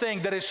one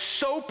thing that is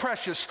so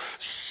precious,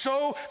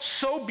 so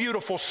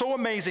beautiful, so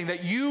amazing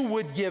that you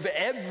would give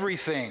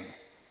everything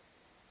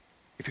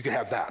if you could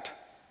have that.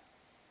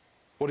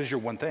 What is your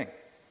one thing?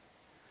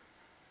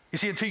 You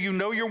see, until you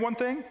know your one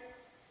thing,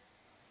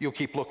 you'll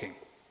keep looking.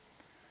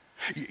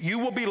 You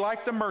will be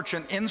like the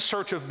merchant in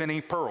search of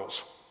many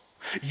pearls.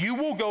 You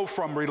will go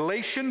from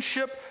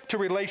relationship to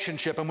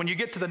relationship, and when you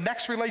get to the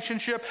next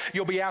relationship,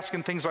 you'll be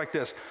asking things like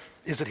this: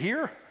 is it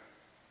here?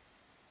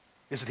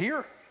 Is it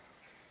here?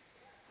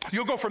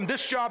 You'll go from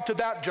this job to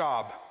that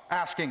job,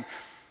 asking,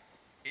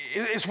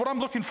 is what I'm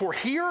looking for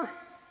here?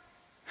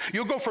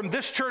 You'll go from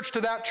this church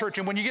to that church,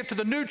 and when you get to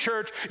the new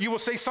church, you will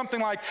say something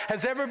like,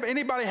 has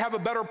anybody have a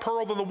better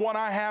pearl than the one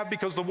I have,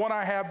 because the one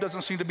I have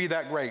doesn't seem to be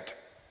that great?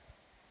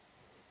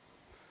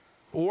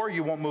 Or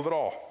you won't move at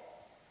all.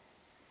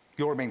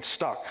 You'll remain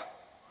stuck,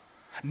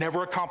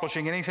 never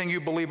accomplishing anything you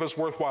believe is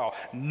worthwhile.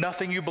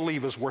 Nothing you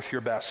believe is worth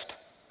your best.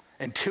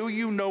 Until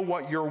you know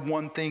what your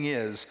one thing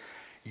is,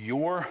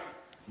 you're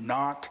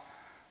not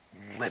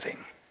living.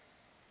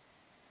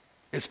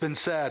 It's been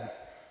said,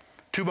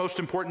 2 most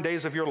important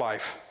days of your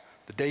life: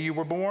 the day you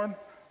were born,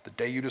 the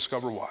day you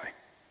discover why.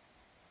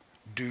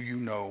 Do you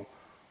know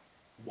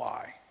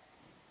why?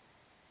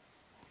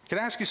 Can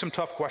I ask you some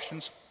tough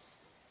questions?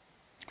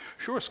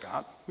 Sure,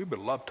 Scott. We would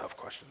love tough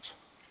questions.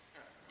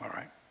 All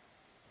right.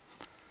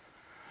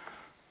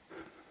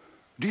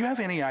 Do you have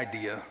any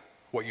idea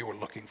what you were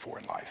looking for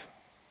in life?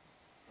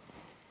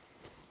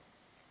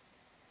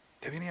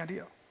 Do you have any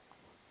idea?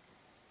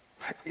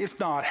 If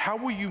not, how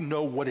will you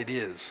know what it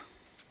is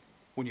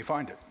when you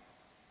find it?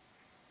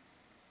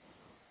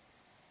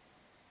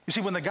 You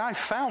see, when the guy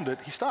found it,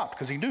 he stopped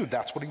because he knew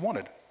that's what he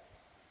wanted.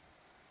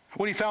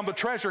 When he found the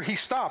treasure, he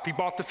stopped. He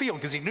bought the field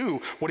because he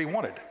knew what he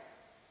wanted.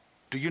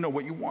 Do you know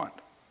what you want?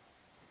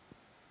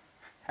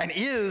 And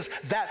is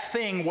that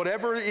thing,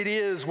 whatever it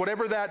is,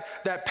 whatever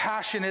that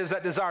passion is,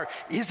 that desire,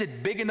 is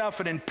it big enough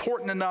and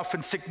important enough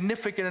and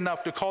significant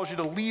enough to cause you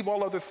to leave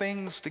all other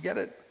things to get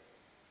it?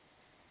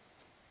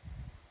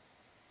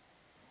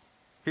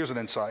 Here's an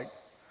insight.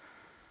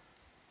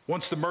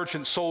 Once the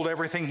merchant sold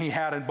everything he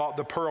had and bought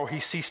the pearl, he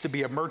ceased to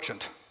be a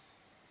merchant.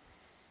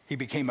 He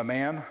became a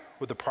man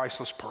with a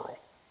priceless pearl.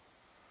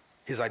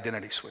 His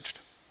identity switched.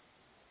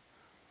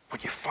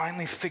 When you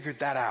finally figured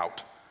that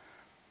out,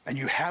 and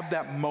you have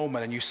that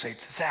moment and you say,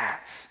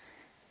 that's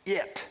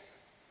it.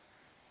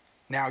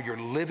 Now you're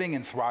living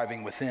and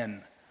thriving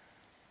within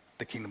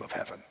the kingdom of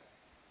heaven.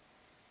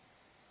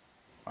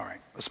 All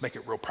right, let's make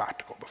it real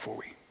practical before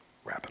we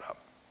wrap it up.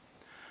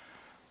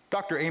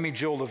 Dr. Amy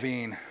Jill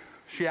Levine,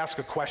 she asked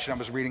a question. I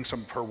was reading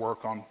some of her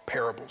work on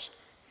parables.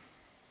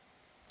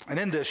 And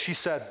in this, she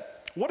said,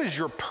 what is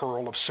your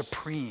pearl of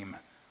supreme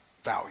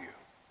value?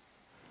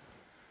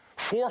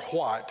 For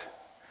what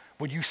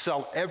would you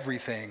sell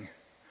everything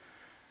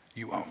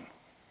you own?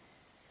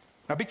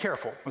 Now be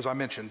careful, as I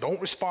mentioned. Don't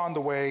respond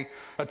the way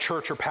a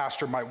church or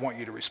pastor might want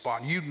you to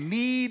respond. You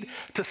need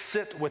to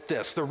sit with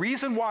this. The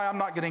reason why I'm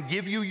not going to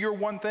give you your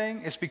one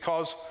thing is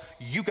because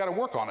you got to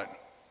work on it.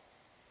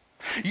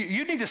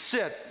 You need to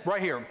sit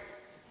right here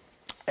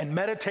and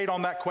meditate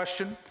on that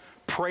question,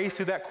 pray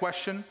through that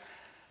question,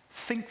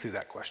 think through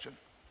that question.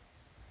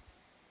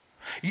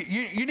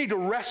 You need to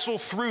wrestle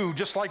through,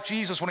 just like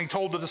Jesus when he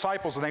told the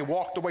disciples and they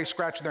walked away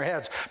scratching their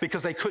heads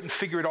because they couldn't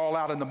figure it all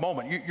out in the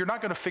moment. You're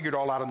not going to figure it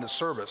all out in this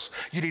service.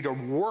 You need to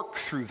work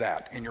through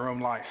that in your own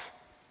life.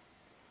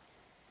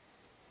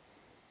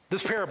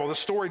 This parable, the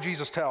story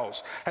Jesus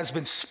tells, has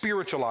been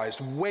spiritualized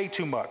way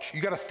too much.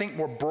 You got to think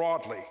more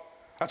broadly.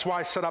 That's why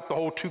I set up the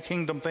whole 2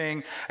 kingdom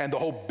thing and the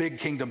whole big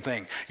kingdom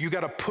thing. You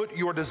got to put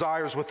your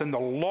desires within the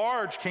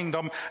large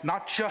kingdom,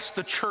 not just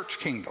the church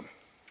kingdom.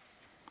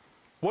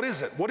 What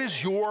is it? What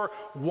is your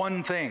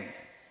one thing?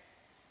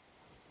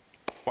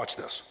 Watch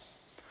this.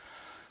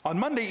 On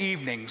Monday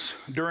evenings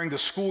during the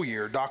school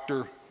year,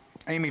 Dr.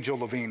 Amy Jill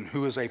Levine,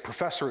 who is a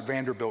professor at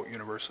Vanderbilt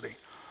University,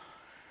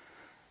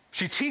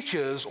 she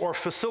teaches or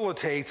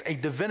facilitates a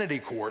divinity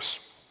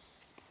course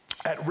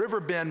at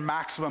Riverbend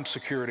Maximum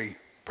Security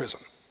Prison.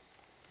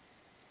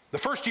 The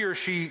first year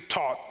she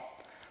taught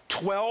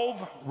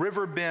 12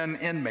 Riverbend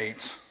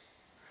inmates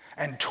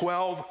and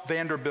 12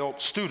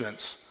 Vanderbilt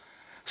students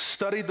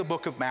studied the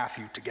book of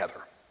Matthew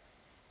together.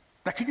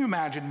 Now, can you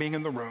imagine being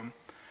in the room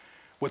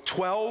with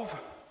 12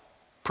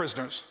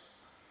 prisoners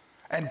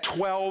and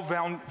 12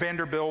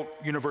 Vanderbilt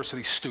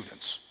University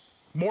students?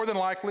 More than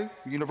likely,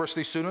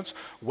 university students,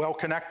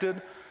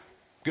 well-connected,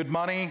 good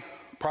money,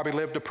 probably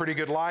lived a pretty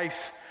good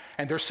life,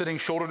 and they're sitting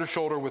shoulder to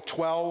shoulder with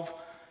 12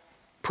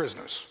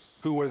 prisoners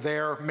who were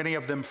there, many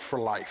of them for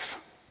life.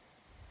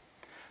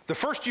 The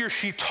first year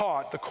she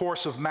taught the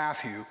course of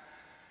Matthew,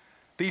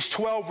 these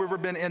 12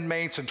 Riverbend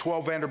inmates and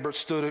 12 Vanderbilt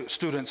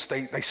students,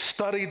 they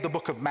studied the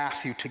book of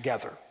Matthew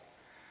together.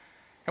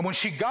 And when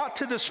she got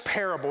to this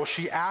parable,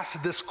 she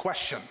asked this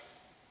question,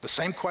 the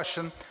same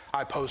question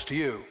I posed to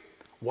you.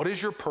 What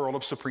is your pearl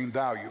of supreme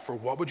value? For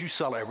what would you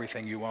sell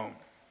everything you own?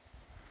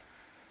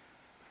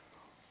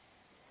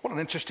 What an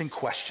interesting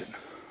question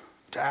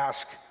to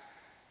ask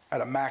at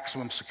a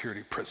maximum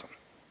security prison.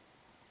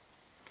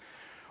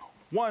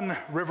 One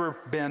River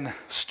Bend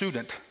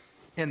student,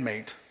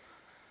 inmate,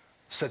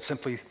 said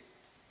simply,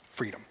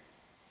 freedom.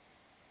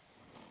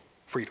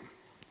 Freedom.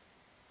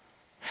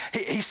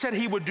 He said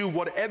he would do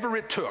whatever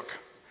it took,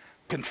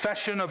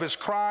 confession of his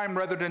crime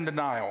rather than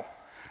denial,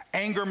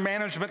 anger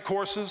management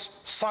courses,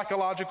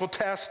 psychological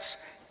tests,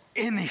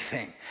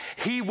 anything.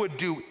 He would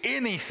do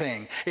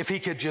anything if he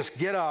could just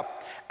get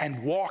up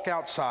and walk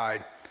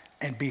outside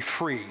and be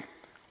free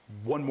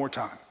one more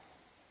time.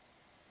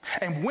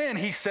 And when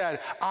he said,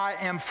 I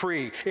am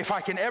free, if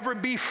I can ever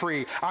be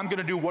free, I'm going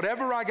to do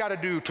whatever I got to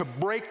do to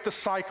break the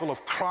cycle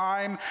of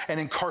crime and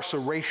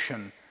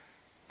incarceration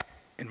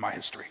in my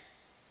history.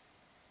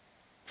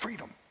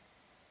 Freedom.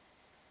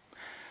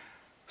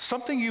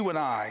 Something you and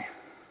I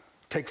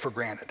take for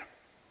granted.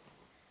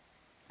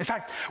 In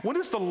fact, when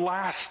is the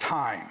last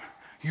time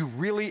you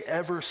really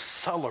ever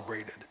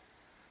celebrated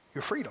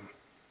your freedom?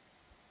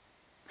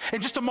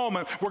 In just a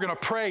moment, we're going to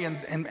pray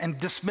and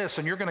dismiss,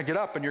 and you're going to get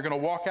up and you're going to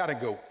walk out and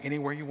go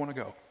anywhere you want to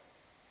go.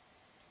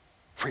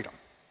 Freedom.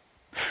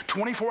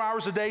 24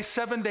 hours a day,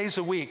 7 days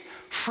a week,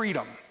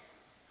 freedom.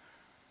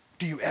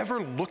 Do you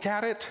ever look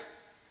at it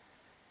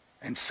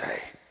and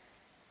say,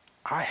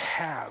 I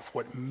have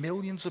what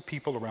millions of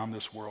people around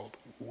this world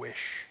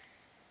wish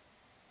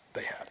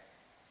they had?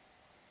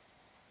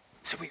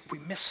 See, we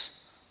miss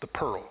the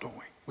pearl, don't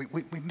we?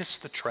 We miss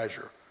the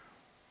treasure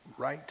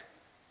right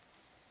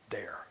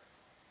there.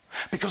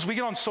 Because we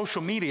get on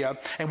social media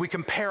and we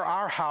compare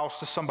our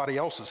house to somebody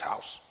else's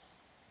house.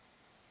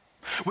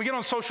 We get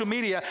on social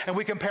media and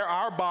we compare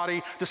our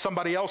body to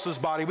somebody else's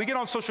body. We get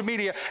on social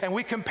media and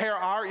we compare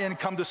our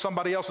income to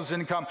somebody else's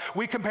income.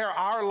 We compare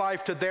our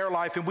life to their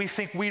life, and we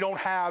think we don't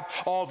have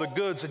all the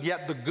goods, and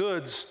yet the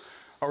goods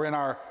are in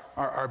our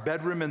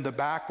bedroom in the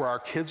back where our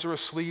kids are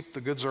asleep.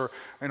 The goods are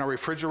in our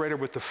refrigerator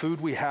with the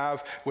food we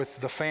have, with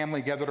the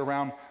family gathered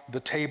around the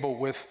table,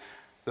 with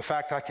the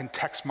fact I can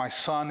text my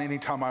son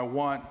anytime I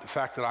want, the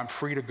fact that I'm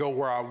free to go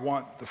where I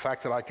want, the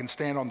fact that I can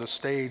stand on the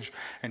stage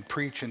and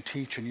preach and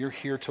teach, and you're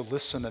here to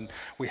listen, and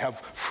we have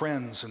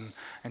friends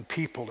and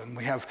people, and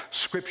we have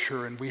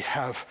scripture, and we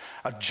have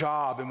a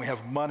job, and we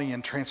have money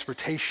and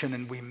transportation,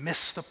 and we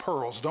miss the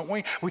pearls, don't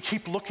we? We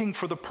keep looking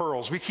for the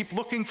pearls. We keep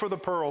looking for the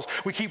pearls.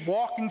 We keep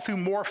walking through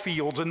more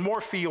fields and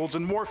more fields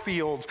and more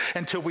fields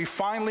until we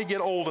finally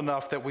get old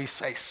enough that we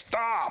say,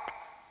 stop.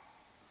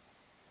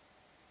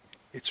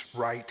 It's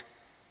right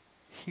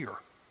here.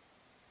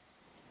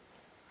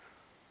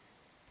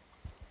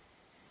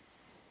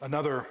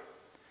 Another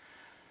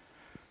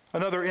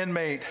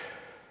inmate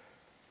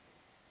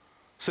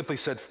simply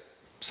said,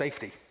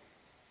 safety.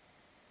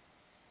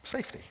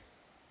 Safety.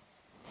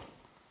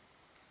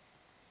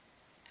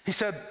 He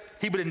said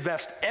he would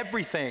invest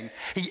everything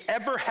he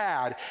ever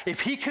had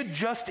if he could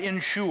just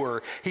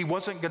ensure he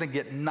wasn't going to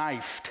get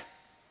knifed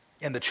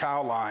in the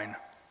chow line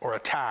or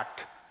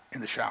attacked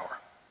in the shower.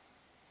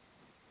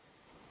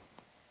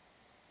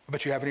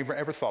 But you haven't even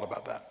ever thought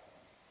about that.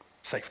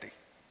 Safety.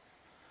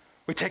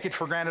 We take it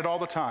for granted all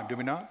the time, do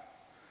we not?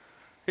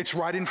 It's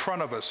right in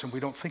front of us and we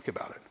don't think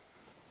about it.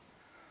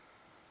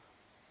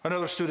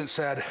 Another student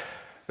said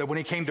that when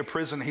he came to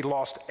prison, he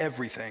lost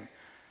everything.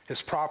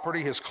 His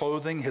property, his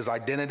clothing, his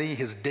identity,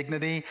 his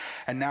dignity,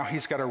 and now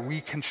he's got to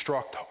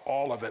reconstruct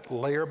all of it,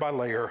 layer by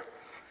layer,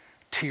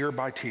 tier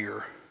by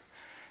tier,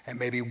 and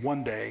maybe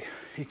one day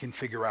he can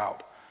figure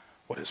out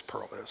what his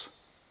pearl is.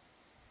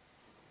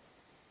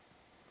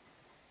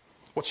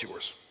 What's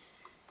yours?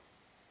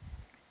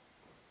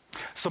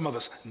 Some of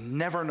us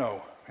never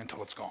know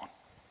until it's gone.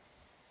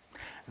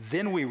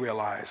 Then we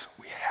realize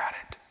we had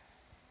it,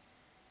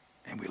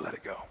 and we let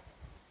it go.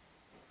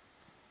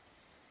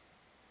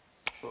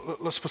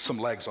 Let's put some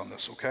legs on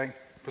this, okay?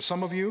 For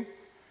some of you,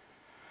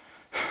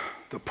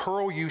 the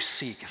pearl you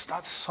seek is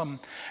not some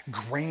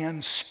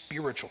grand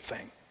spiritual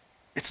thing.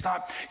 It's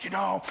not,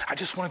 I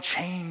just want to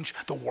change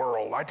the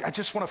world. I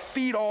just want to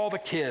feed all the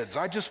kids.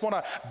 I just want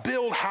to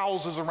build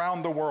houses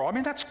around the world. I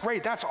mean, that's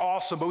great. That's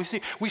awesome. But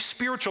we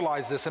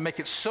spiritualize this and make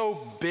it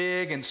so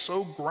big and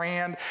so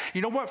grand. You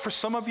know what? For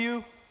some of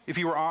you, if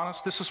you were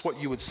honest, this is what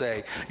you would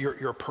say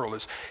your pearl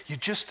is.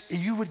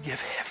 You would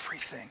give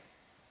everything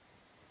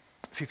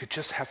if you could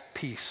just have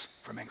peace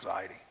from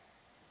anxiety.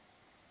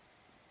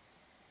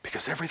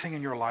 Because everything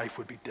in your life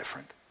would be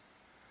different.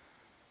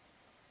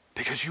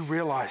 Because you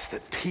realize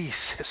that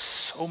peace is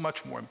so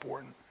much more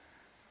important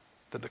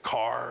than the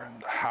car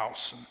and the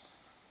house and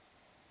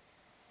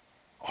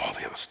all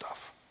the other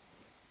stuff.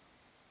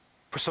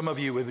 For some of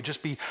you, it would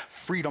just be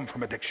freedom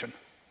from addiction.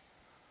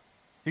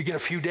 You get a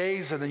few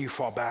days and then you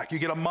fall back. You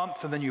get a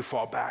month and then you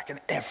fall back. And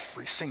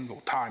every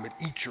single time it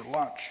eats your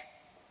lunch.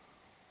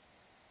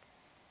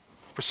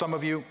 For some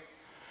of you,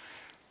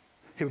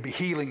 it would be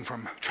healing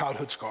from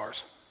childhood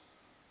scars.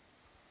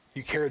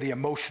 You carry the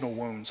emotional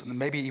wounds and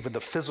maybe even the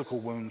physical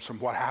wounds from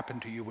what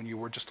happened to you when you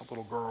were just a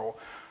little girl,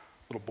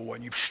 little boy,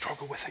 and you've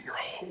struggled with it your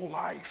whole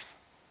life.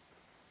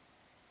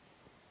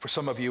 For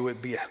some of you, it'd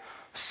be a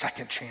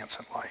second chance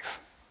in life.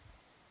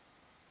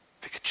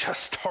 If you could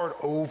just start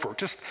over,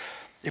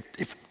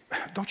 if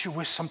don't you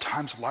wish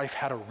sometimes life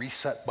had a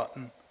reset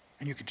button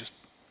and you could just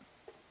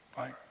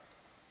right?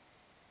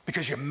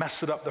 Because you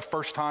messed it up the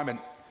first time and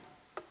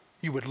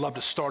you would love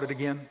to start it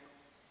again.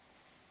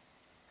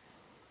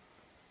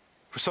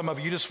 For some of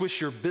you, you just wish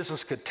your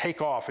business could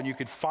take off and you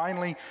could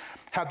finally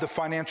have the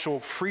financial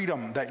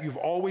freedom that you've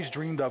always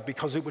dreamed of,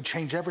 because it would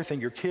change everything.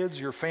 Your kids,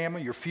 your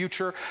family, your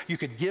future. You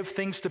could give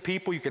things to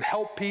people. You could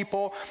help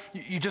people.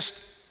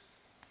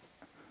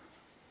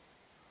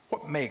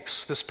 What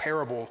makes this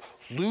parable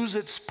lose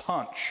its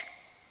punch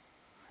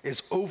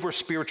is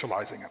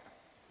over-spiritualizing it.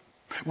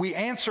 We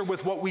answer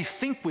with what we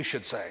think we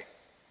should say.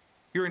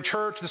 You're in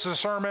church, this is a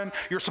sermon,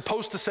 you're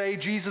supposed to say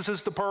Jesus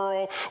is the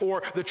pearl,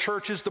 or the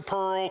church is the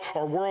pearl,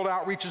 or world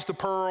outreach is the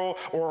pearl,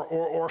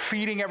 or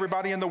feeding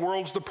everybody in the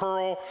world's the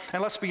pearl.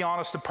 And let's be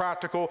honest and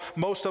practical,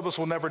 most of us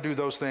will never do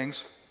those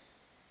things.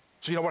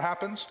 So you know what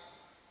happens?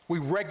 We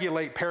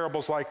regulate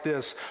parables like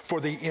this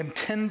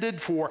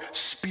intended for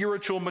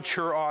spiritual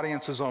mature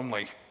audiences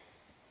only.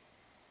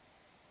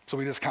 So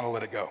we just kind of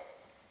let it go.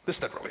 This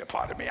doesn't really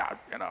apply to me,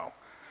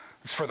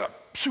 It's for the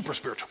super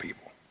spiritual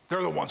people.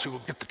 They're the ones who will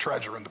get the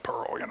treasure and the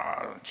pearl.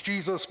 It's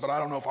Jesus, but I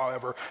don't know if I'll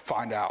ever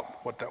find out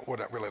what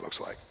that really looks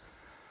like.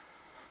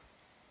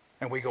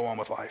 And we go on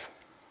with life.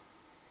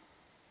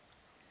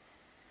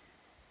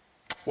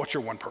 What's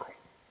your one pearl?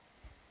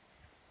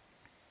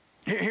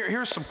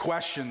 Here's some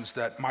questions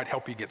that might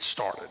help you get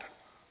started,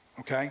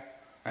 okay?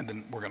 And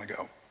then we're going to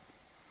go.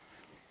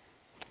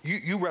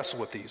 You wrestle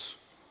with these.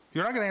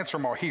 You're not going to answer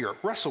them all here.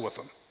 Wrestle with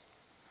them.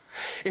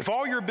 If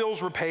all your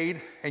bills were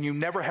paid and you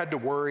never had to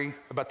worry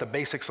about the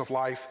basics of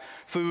life,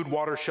 food,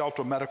 water,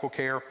 shelter, medical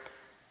care,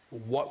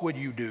 what would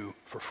you do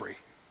for free?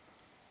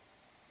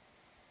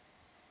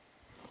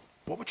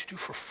 What would you do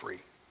for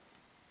free?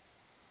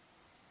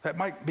 That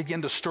might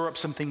begin to stir up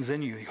some things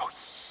in you. You go,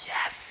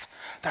 yes,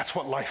 that's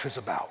what life is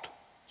about.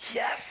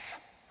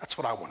 Yes, that's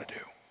what I want to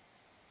do.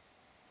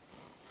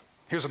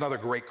 Here's another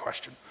great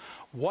question.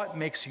 What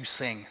makes you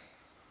sing?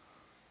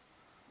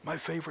 My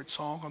favorite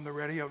song on the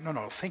radio? No,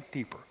 think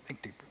deeper,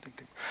 think deeper, think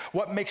deeper.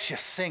 What makes you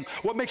sing?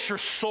 What makes your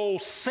soul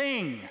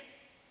sing?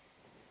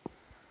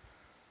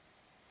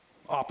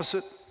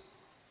 Opposite,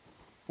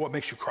 what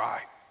makes you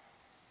cry?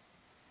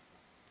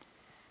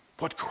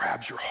 What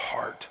grabs your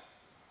heart?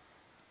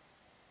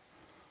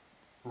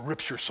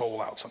 Rips your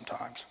soul out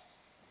sometimes.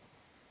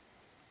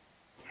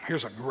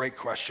 Here's a great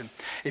question.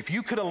 If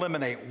you could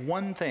eliminate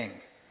one thing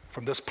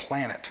from this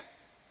planet,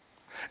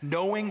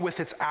 knowing with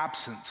its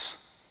absence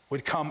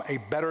would come a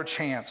better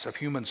chance of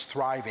humans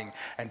thriving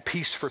and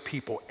peace for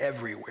people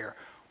everywhere,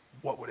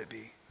 what would it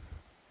be?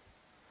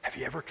 Have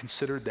you ever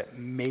considered that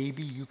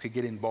maybe you could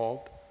get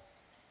involved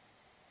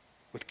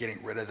with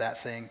getting rid of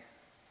that thing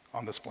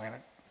on this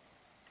planet?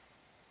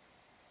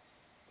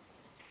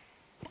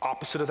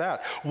 Opposite of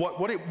that,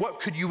 what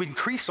could you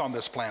increase on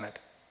this planet?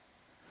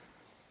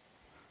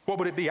 What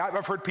would it be?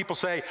 I've heard people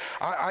say,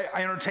 I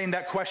entertained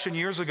that question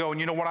years ago, and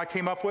you know what I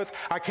came up with?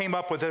 I came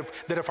up with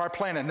that if our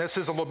planet, and this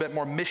is a little bit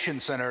more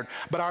mission-centered,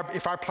 but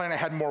if our planet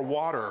had more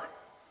water,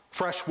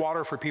 fresh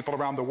water for people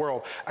around the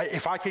world,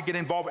 if I could get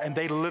involved, and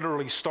they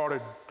literally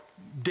started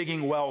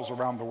digging wells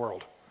around the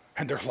world,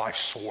 and their life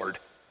soared.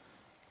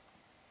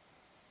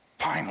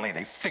 Finally,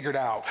 they figured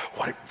out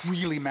what it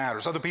really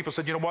matters. Other people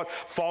said, you know what?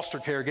 Foster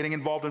care, getting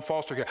involved in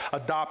foster care,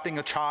 adopting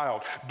a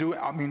child,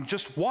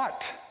 just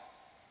what?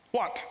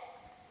 What?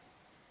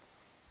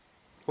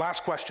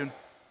 Last question.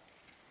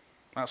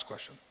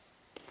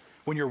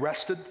 When you're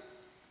rested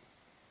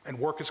and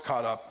work is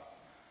caught up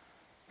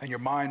and your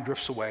mind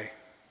drifts away,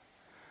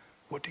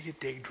 what do you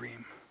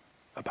daydream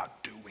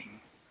about doing?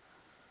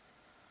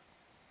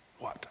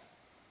 What?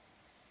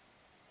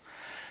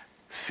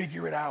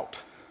 Figure it out.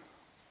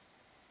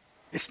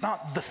 It's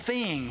not the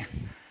thing,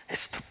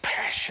 it's the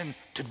passion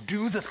to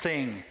do the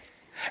thing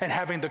and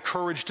having the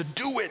courage to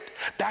do it.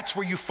 That's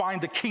where you find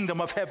the kingdom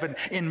of heaven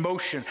in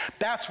motion.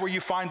 That's where you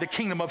find the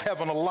kingdom of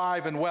heaven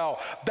alive and well.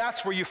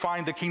 That's where you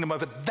find the kingdom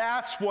of it.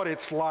 That's what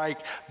it's like.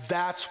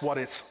 That's what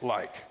it's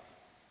like.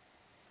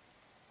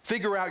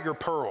 Figure out your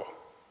pearl.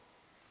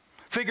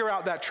 Figure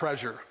out that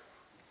treasure.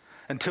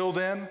 Until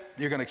then,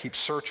 you're going to keep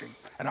searching.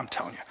 And I'm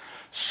telling you,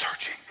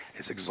 searching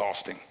is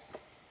exhausting.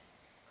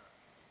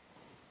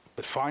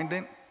 But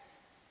finding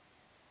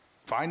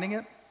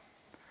it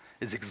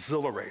is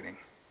exhilarating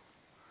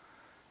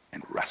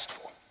and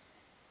restful.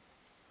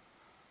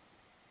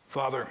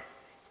 Father,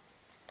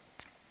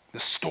 the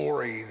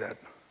story that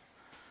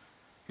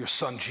your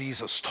son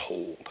Jesus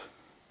told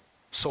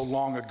so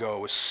long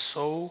ago is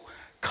so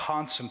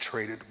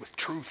concentrated with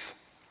truth.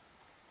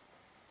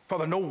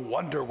 Father, no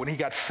wonder when he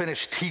got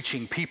finished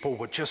teaching, people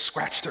would just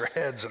scratch their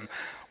heads and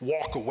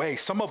walk away.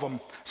 Some of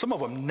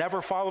them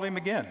never followed him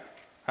again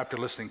after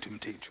listening to him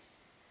teach.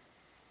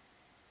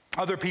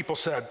 Other people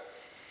said,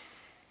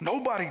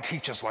 nobody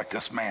teaches like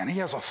this man. He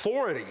has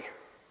authority.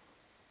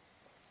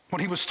 When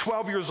he was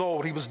 12 years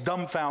old, he was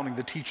dumbfounding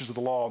the teachers of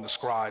the law and the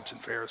scribes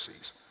and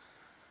Pharisees.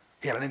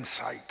 He had an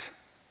insight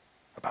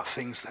about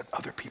things that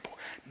other people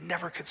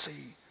never could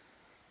see.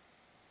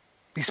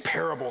 These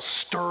parables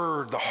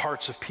stirred the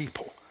hearts of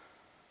people,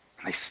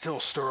 and they still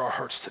stir our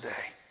hearts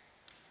today.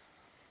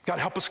 God,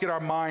 help us get our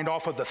mind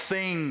off of the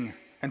thing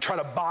and try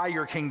to buy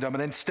your kingdom,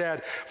 and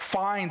instead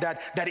find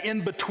that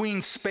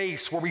in-between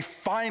space where we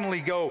finally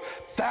go,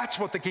 that's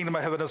what the kingdom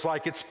of heaven is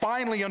like. It's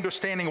finally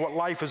understanding what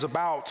life is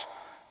about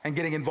and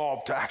getting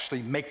involved to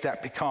actually make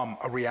that become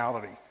a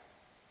reality.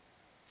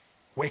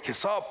 Wake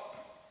us up.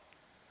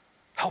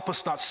 Help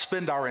us not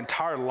spend our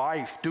entire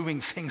life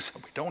doing things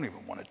that we don't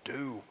even want to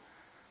do.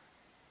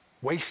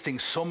 Wasting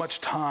so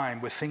much time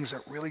with things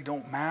that really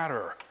don't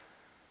matter.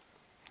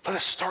 Let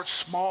us start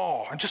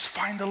small and just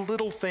find the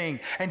little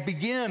thing and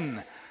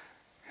begin.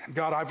 And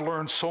God, I've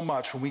learned so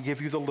much when we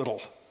give you the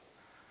little,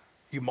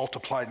 you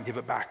multiply it and give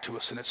it back to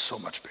us, and it's so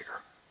much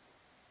bigger.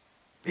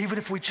 Even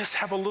if we just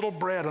have a little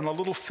bread and a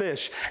little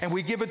fish and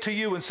we give it to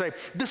you and say,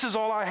 this is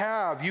all I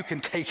have, you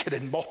can take it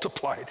and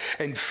multiply it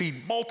and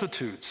feed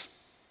multitudes.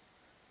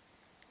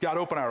 God,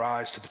 open our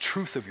eyes to the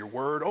truth of your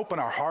word. Open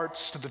our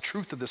hearts to the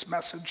truth of this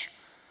message.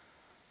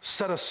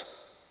 Set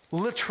us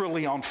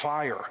literally on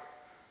fire,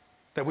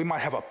 that we might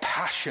have a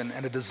passion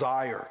and a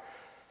desire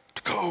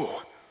to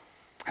go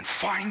and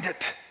find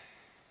it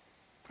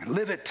and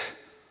live it.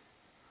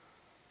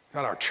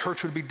 God, our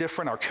church would be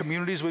different, our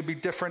communities would be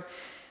different,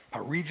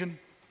 our region,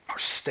 our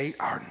state,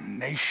 our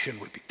nation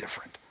would be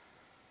different.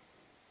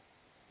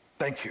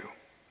 Thank you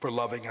for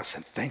loving us,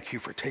 and thank you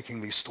for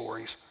taking these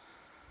stories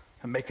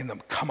and making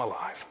them come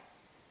alive.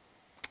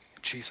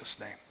 In Jesus'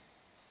 name,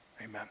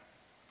 amen.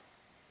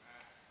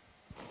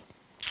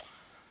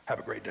 Have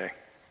a great day.